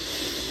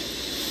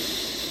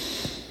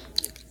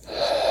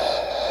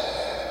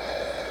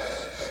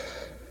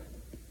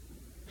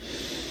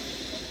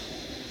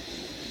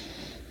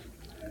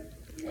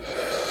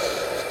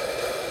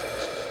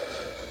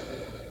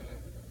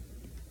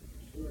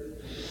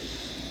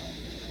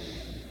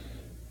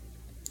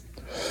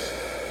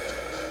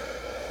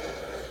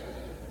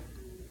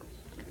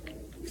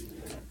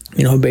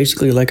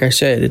 Basically, like I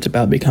said, it's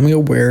about becoming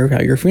aware of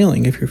how you're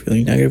feeling. If you're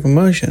feeling negative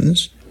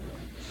emotions,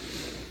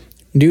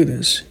 do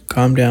this.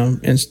 Calm down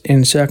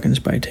in seconds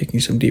by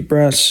taking some deep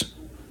breaths.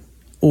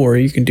 Or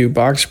you can do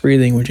box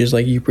breathing, which is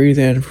like you breathe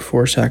in for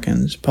 4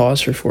 seconds,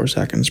 pause for 4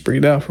 seconds,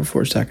 breathe out for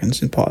 4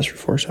 seconds, and pause for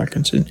 4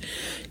 seconds. And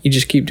you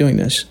just keep doing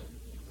this.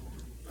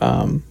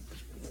 That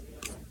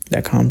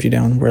calms you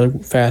down really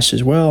fast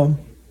as well.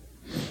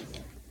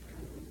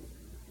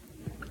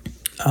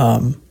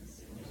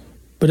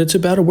 But it's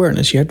about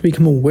awareness. You have to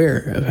become aware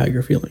of how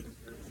you're feeling.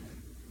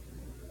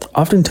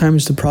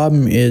 Oftentimes the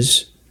problem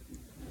is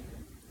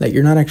that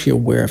you're not actually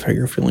aware of how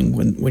you're feeling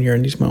when you're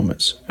in these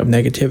moments of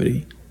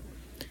negativity.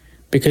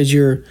 Because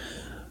your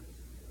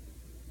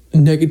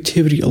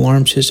negativity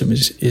alarm system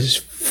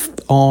is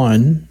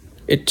on,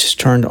 it's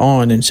turned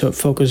on, and so it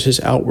focuses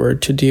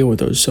outward to deal with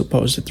those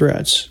supposed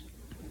threats.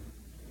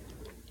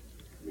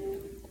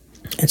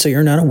 And so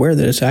you're not aware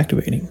that it's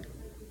activating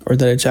or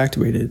that it's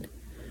activated.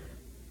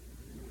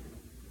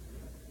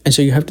 And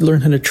so you have to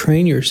learn how to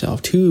train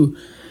yourself to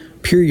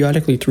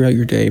periodically throughout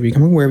your day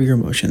become aware of your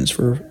emotions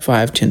for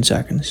 5, 10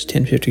 seconds,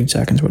 10, 15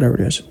 seconds, whatever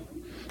it is.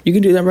 You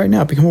can do that right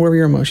now. Become aware of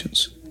your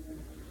emotions.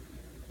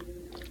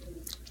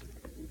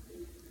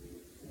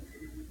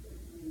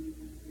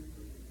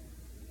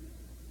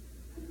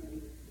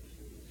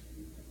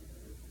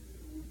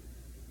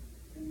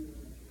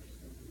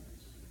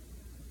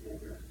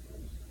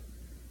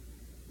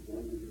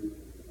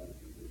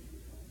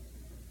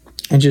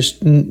 And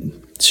just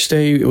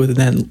stay with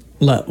that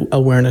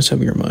awareness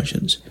of your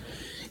emotions.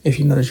 If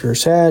you notice you're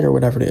sad or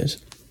whatever it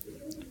is,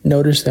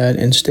 notice that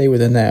and stay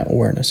within that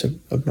awareness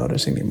of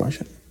noticing the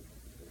emotion.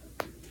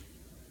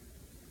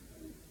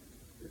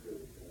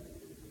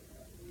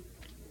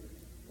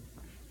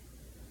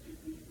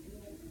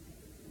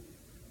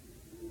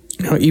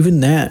 Now, even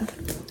that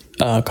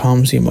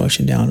calms the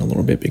emotion down a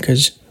little bit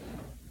because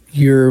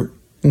you're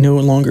no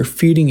longer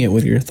feeding it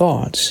with your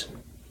thoughts.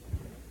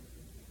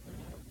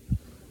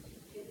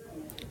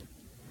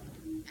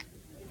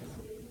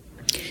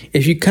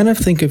 If you kind of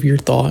think of your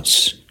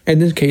thoughts, in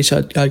this case,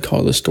 I'd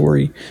call it a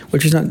story,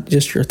 which is not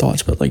just your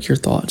thoughts, but like your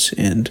thoughts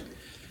and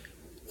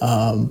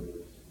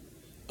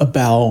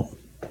about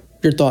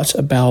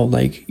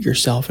like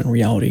yourself and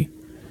reality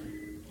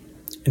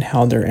and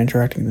how they're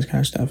interacting, this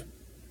kind of stuff,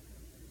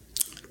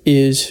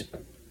 is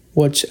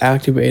what's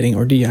activating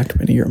or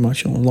deactivating your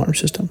emotional alarm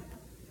system.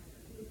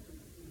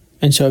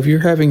 And so if you're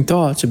having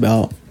thoughts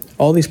about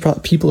all these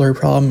people are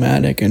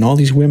problematic and all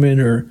these women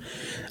are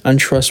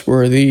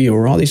untrustworthy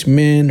or all these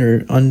men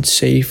are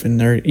unsafe and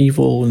they're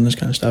evil and this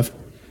kind of stuff,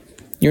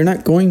 you're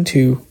not going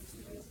to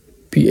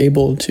be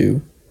able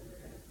to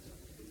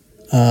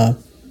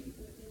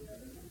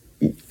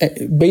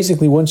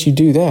basically once you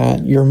do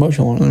that, your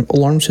emotional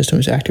alarm system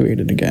is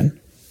activated again.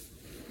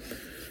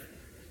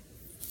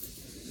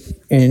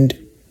 And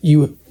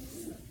you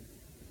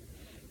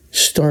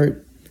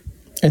start,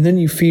 and then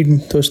you feed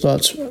those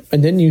thoughts,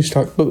 and then you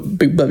start,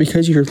 but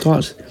because your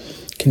thoughts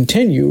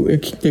continue,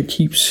 it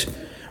keeps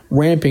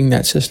ramping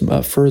that system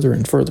up further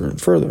and further and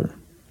further.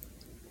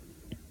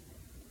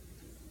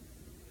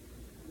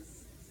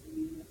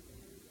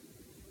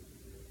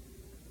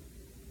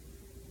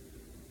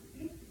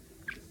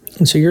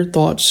 And so your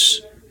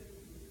thoughts,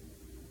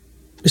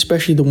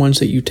 especially the ones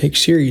that you take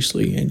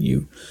seriously and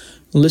you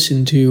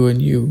listen to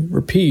and you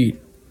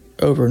repeat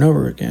over and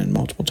over again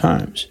multiple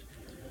times,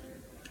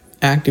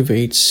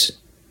 activates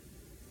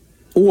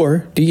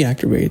or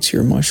deactivates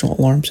your emotional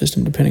alarm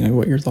system depending on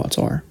what your thoughts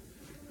are.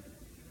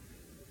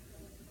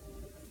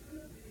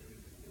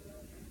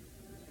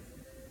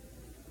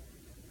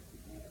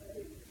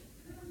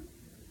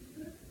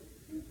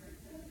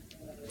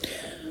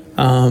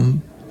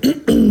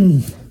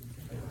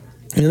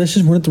 And this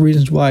is one of the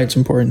reasons why it's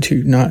important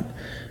to not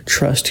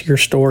trust your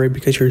story,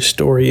 because your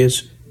story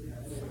is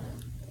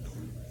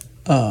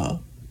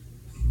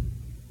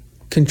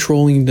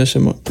controlling this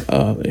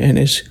and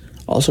is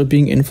also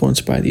being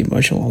influenced by the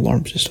emotional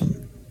alarm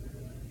system.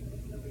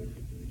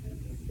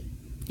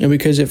 And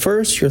because at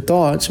first your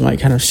thoughts might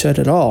kind of set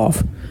it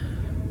off,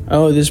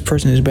 oh, this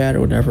person is bad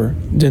or whatever,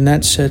 then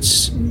that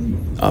sets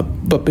up,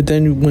 but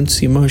then once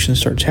the emotion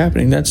starts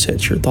happening, that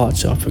sets your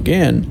thoughts off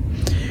again,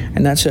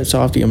 and that sets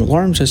off the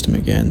alarm system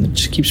again. It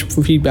just keeps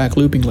feedback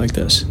looping like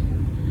this.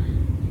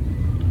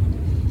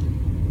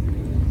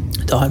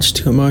 Thoughts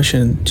to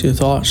emotion, to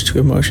thoughts to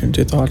emotion,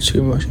 to thoughts to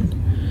emotion.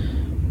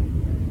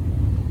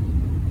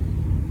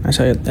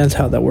 That's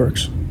how that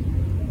works.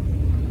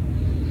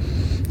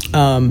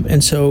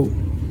 And so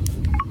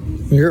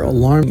your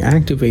alarm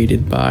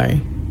activated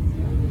by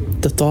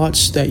the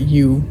thoughts that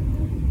you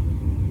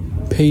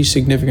pay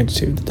significance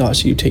to, the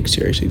thoughts you take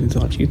seriously, the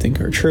thoughts you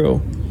think are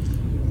true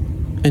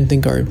and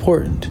think are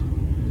important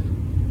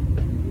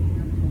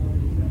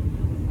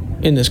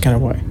in this kind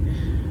of way.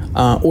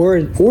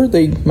 Or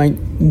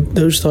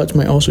those thoughts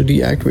might also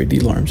deactivate the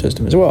alarm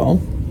system as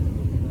well.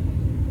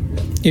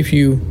 If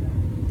you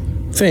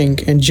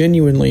think and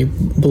genuinely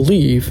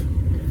believe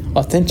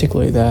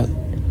authentically that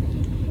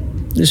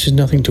this is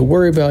nothing to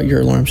worry about,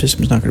 your alarm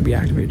system is not going to be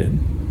activated.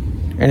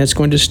 And it's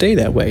going to stay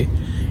that way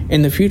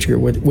in the future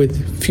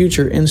with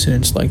future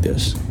incidents like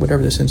this,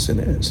 whatever this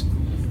incident is.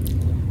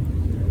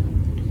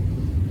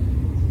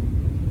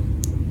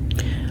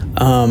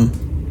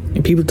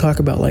 And people talk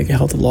about like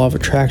how the law of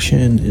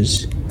attraction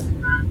is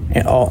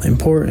all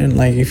important.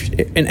 Like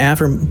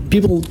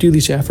people do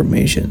these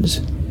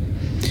affirmations,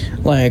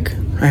 like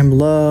I'm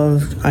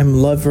loved, I'm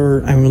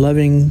lover, I'm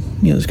loving,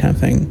 this kind of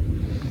thing.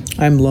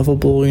 I'm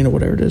lovable,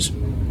 whatever it is.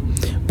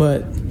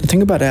 But the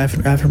thing about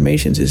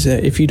affirmations is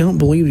that if you don't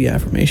believe the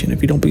affirmation,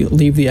 if you don't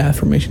believe the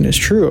affirmation is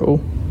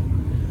true,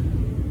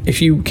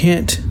 if you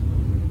can't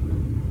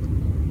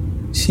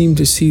seem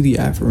to see the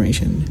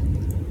affirmation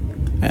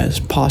as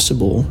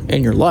possible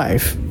in your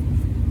life,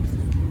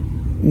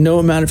 no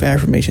amount of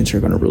affirmations are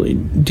going to really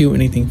do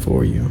anything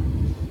for you.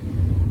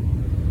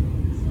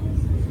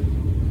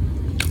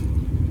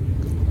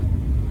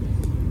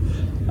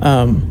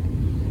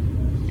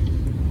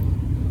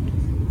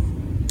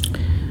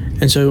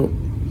 And so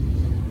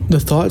the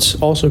thoughts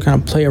also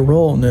kind of play a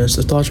role in this.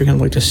 The thoughts are kind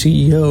of like the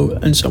CEO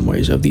in some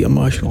ways of the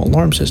emotional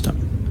alarm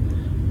system.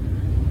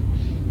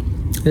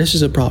 This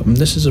is a problem,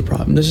 this is a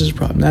problem, this is a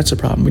problem, that's a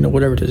problem,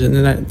 whatever it is. And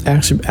then that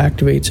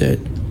activates it.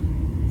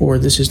 Or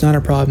this is not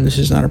a problem, this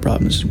is not a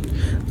problem, this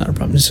is not a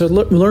problem. So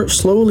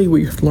slowly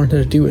what you have to learn how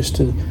to do is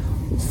to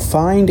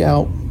find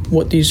out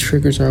what these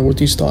triggers are, what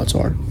these thoughts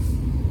are,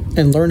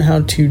 and learn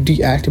how to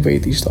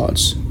deactivate these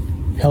thoughts.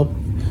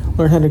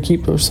 Learn how to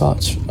keep those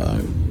thoughts.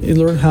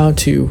 Learn how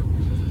to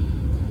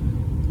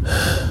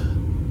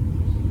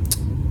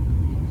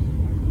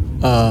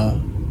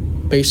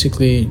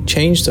basically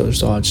change those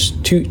thoughts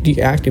to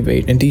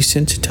deactivate and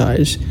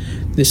desensitize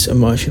this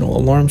emotional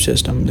alarm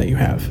system that you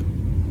have.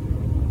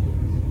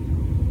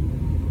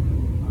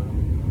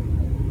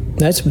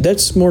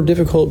 That's more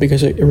difficult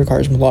because it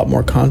requires a lot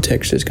more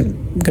context. It's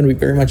going to be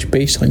very much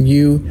based on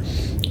you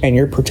and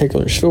your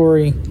particular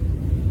story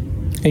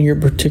and your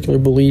particular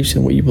beliefs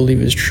and what you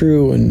believe is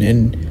true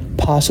and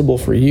possible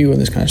for you and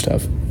this kind of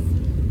stuff.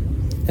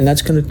 And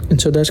that's going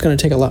to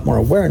take a lot more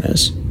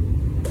awareness.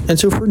 And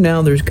so for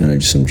now, there's kind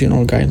of some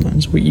general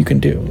guidelines what you can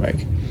do.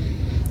 Like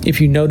if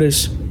you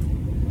notice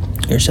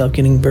yourself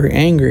getting very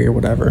angry or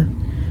whatever,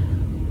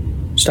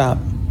 stop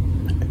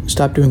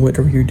doing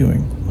whatever you're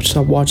doing.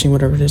 Stop watching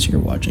whatever it is you're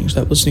watching.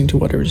 Stop listening to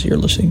whatever it is you're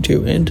listening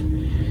to. And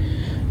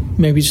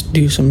maybe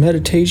do some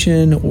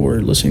meditation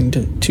or listening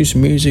to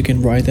some music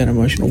and ride that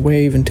emotional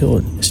wave until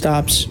it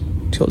stops,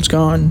 until it's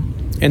gone.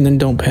 And then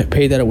don't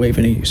pay that wave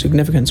any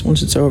significance.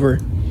 Once it's over,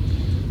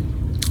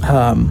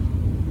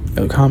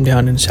 it'll calm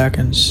down in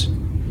seconds.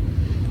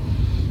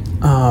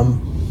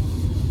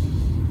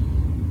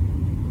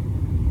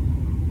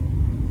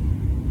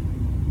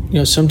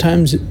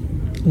 Sometimes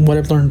what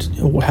I've learned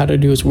how to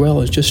do as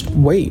well is just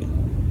wait.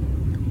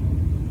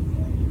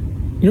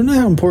 You don't know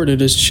how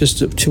important it is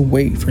just to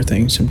wait for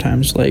things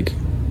sometimes. Like,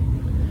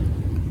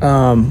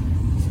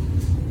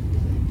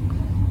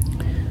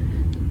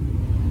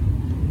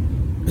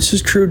 this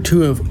is true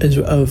too of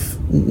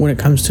when it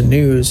comes to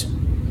news.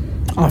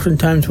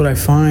 Oftentimes what I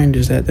find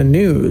is that the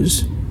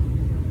news,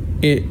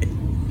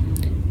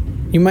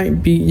 you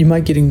might be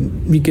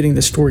getting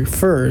the story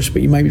first,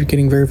 but you might be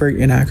getting very, very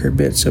inaccurate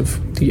bits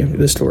of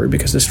the story,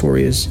 because the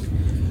story is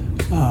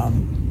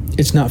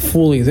it's not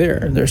fully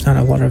there. There's not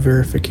a lot of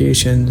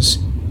verifications.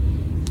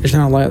 There's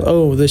not a lot of,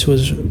 oh, this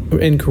was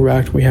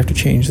incorrect, we have to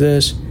change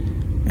this.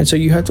 And so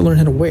you have to learn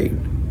how to wait.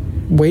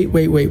 Wait.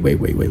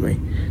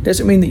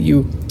 Doesn't mean that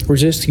you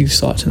resist these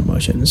thoughts and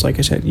emotions. Like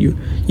I said, you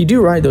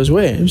do ride those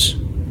waves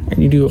and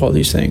you do all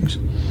these things.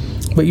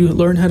 But you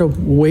learn how to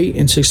wait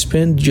and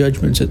suspend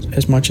judgments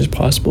as much as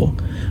possible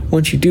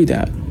once you do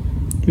that.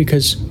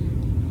 Because,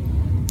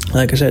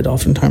 like I said,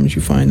 oftentimes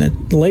you find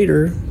that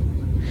later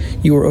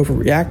you were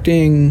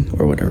overreacting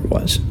or whatever it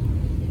was.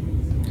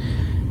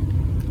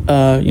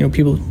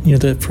 People,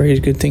 the phrase,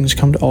 good things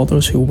come to all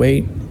those who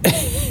wait.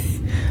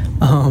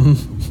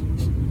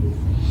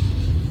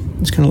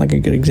 It's kind of like a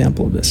good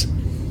example of this.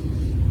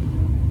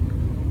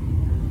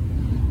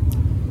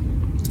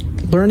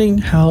 Learning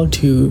how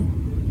to...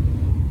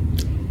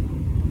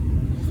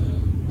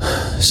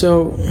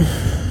 So,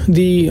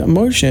 the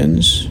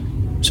emotions...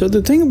 So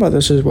the thing about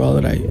this as well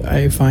that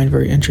I find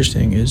very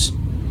interesting is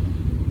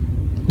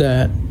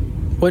that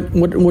what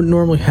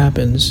normally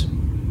happens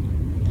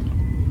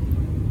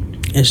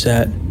is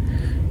that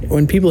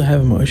when people have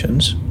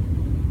emotions,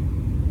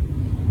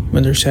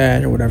 when they're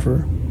sad or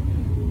whatever,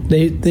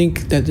 they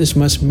think that this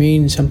must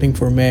mean something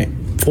to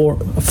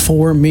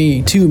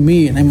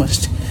me, and I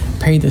must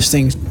pay this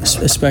thing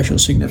a special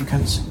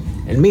significance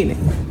and meaning.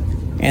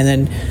 And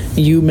then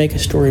you make a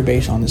story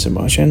based on this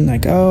emotion,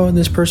 like, oh,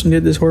 this person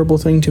did this horrible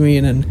thing to me,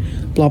 and then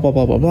blah, blah,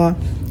 blah, blah, blah,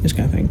 this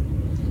kind of thing.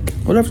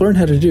 What I've learned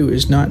how to do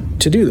is not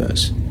to do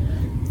this.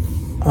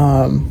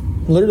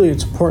 Literally,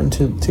 it's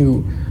important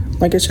to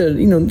like I said,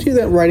 do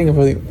that writing of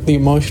the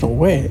emotional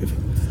wave,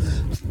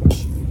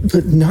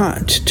 but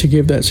not to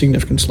give that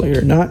significance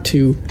later, not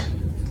to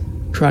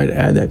try to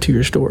add that to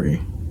your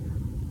story.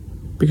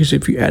 Because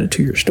if you add it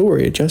to your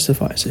story, it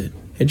justifies it.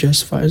 It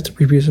justifies the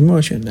previous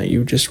emotion that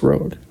you just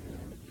wrote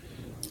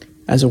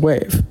as a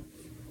wave.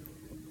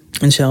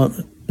 And so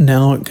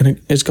now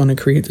it's going to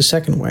create the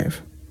second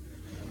wave,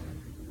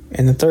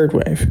 and the third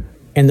wave,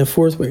 and the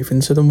fourth wave.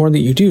 And so the more that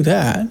you do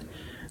that,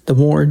 the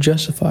more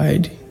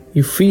justified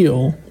you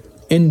feel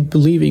in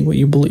believing what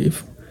you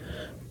believe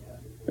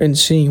and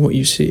seeing what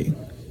you see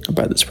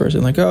about this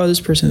person. Like, oh, this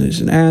person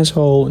is an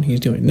asshole and he's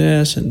doing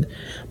this and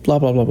blah,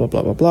 blah, blah, blah,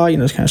 blah, blah, blah,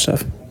 this kind of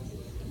stuff.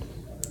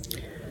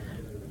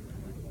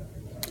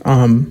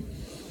 And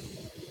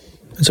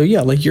so,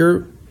 yeah, like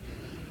your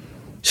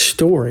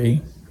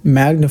story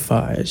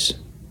magnifies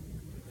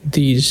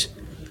these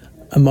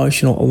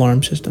emotional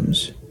alarm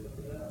systems,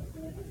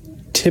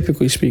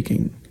 typically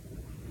speaking.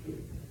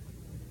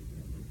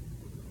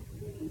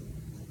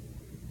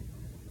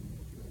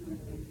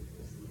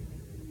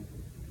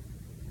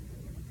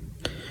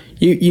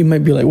 You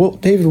might be like, well,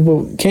 David,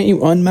 can't you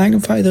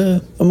unmagnify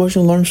the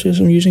emotional alarm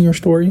system using your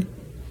story?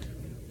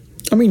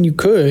 I mean, you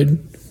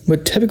could,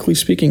 but typically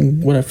speaking,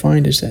 what I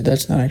find is that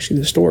that's not actually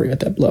the story at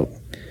that level.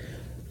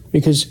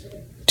 Because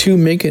to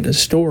make it a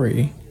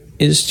story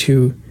is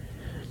to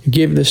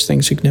give this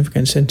thing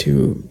significance and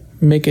to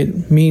make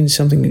it mean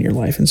something in your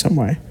life in some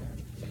way.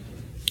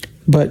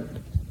 But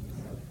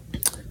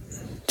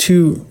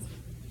to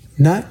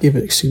not give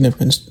it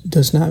significance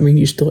does not mean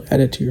you still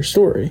add it to your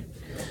story.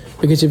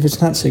 Because if it's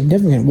not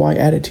significant, why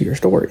add it to your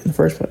story in the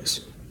first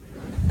place?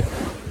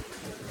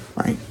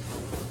 Right?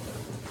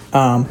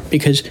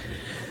 Because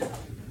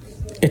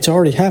it's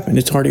already happened.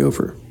 It's already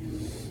over.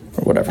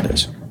 Or whatever it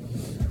is.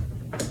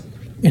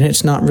 And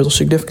it's not real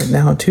significant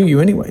now to you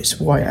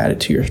anyways. Why add it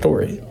to your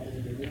story?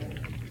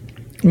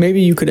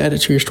 Maybe you could add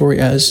it to your story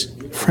as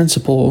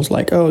principles,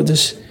 like, oh,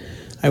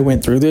 I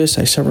went through this,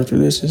 I suffered through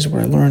this is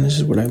what I learned, this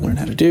is what I learned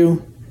how to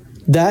do.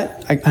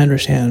 That I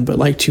understand, but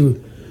like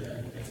to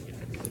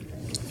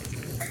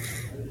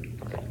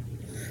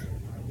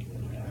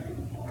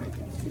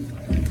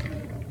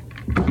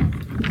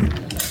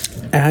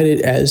add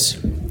it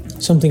as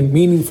something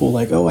meaningful,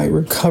 like, oh, I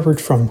recovered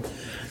from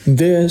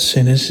this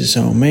and this is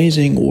so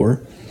amazing,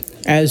 or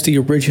as the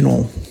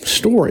original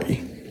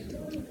story.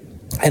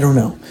 I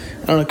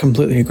don't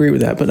completely agree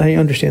with that, but I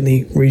understand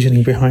the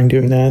reasoning behind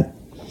doing that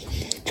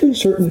to a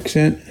certain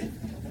extent.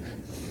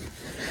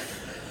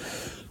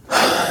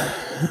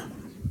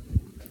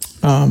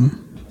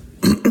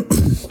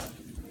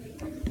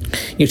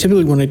 You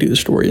typically when I do the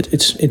story,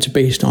 it's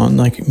based on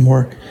like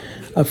more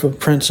of a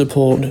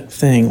principled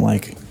thing,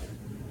 like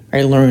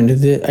I learned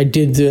that I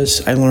did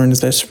this, I learned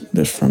this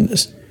from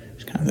this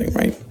kind of thing,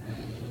 right?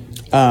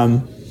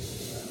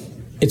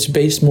 It's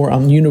based more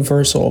on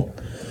universal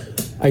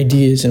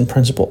ideas and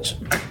principles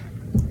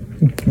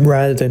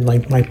rather than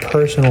like my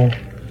personal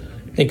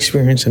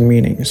experience and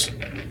meanings.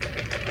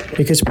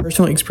 Because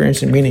personal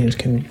experience and meanings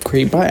can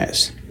create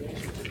bias.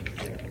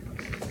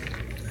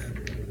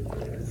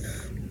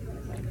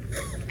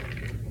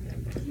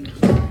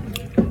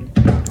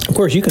 Of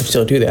course, you can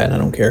still do that. I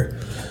don't care.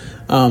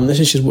 This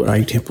is just what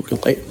I typically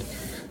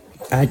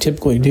I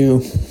typically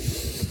do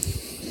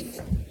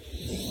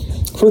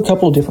for a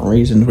couple of different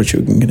reasons, which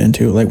we can get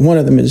into. Like, one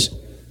of them is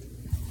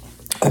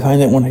I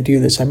find that when I do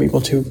this, I'm able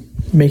to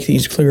make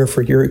things clearer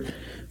for the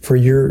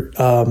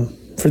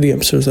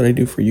episodes that I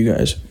do for you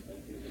guys.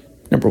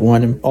 Number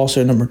one, and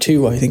also number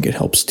two, I think it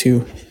helps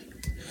to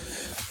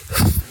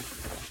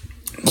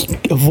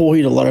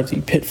avoid a lot of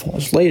the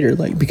pitfalls later.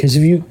 Like, because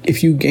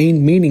if you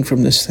gain meaning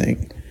from this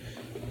thing,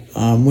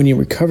 when you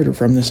recover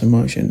from this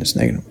emotion, this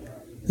negative,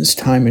 this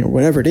timing, or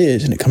whatever it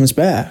is, and it comes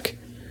back,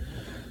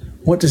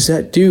 what does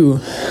that do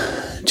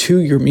to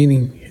your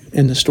meaning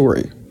in the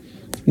story?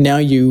 Now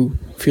you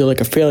feel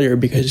like a failure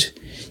because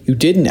you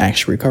didn't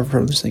actually recover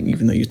from this thing,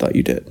 even though you thought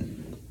you did,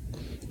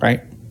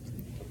 right?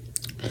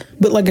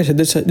 But like I said,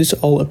 this is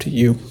all up to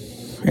you,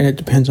 and it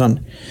depends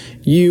on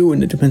you,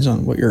 and it depends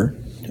on what you're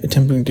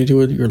attempting to do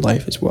with your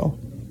life as well.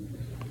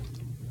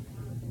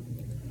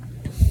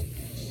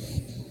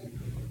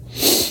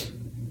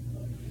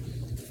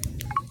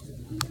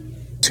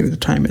 See what the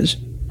time is.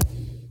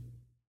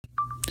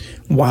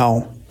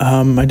 Wow.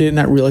 I did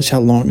not realize how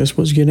long this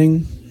was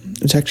getting.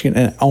 It's actually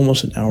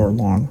almost an hour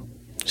long.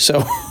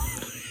 So,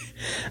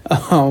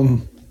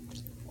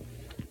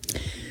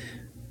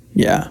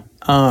 yeah.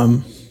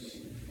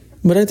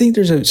 But I think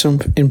there's some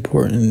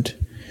important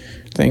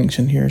things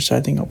in here, so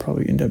I think I'll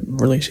probably end up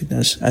releasing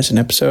this as an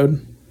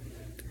episode.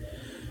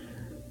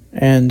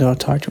 And I'll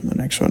talk to you in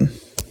the next one.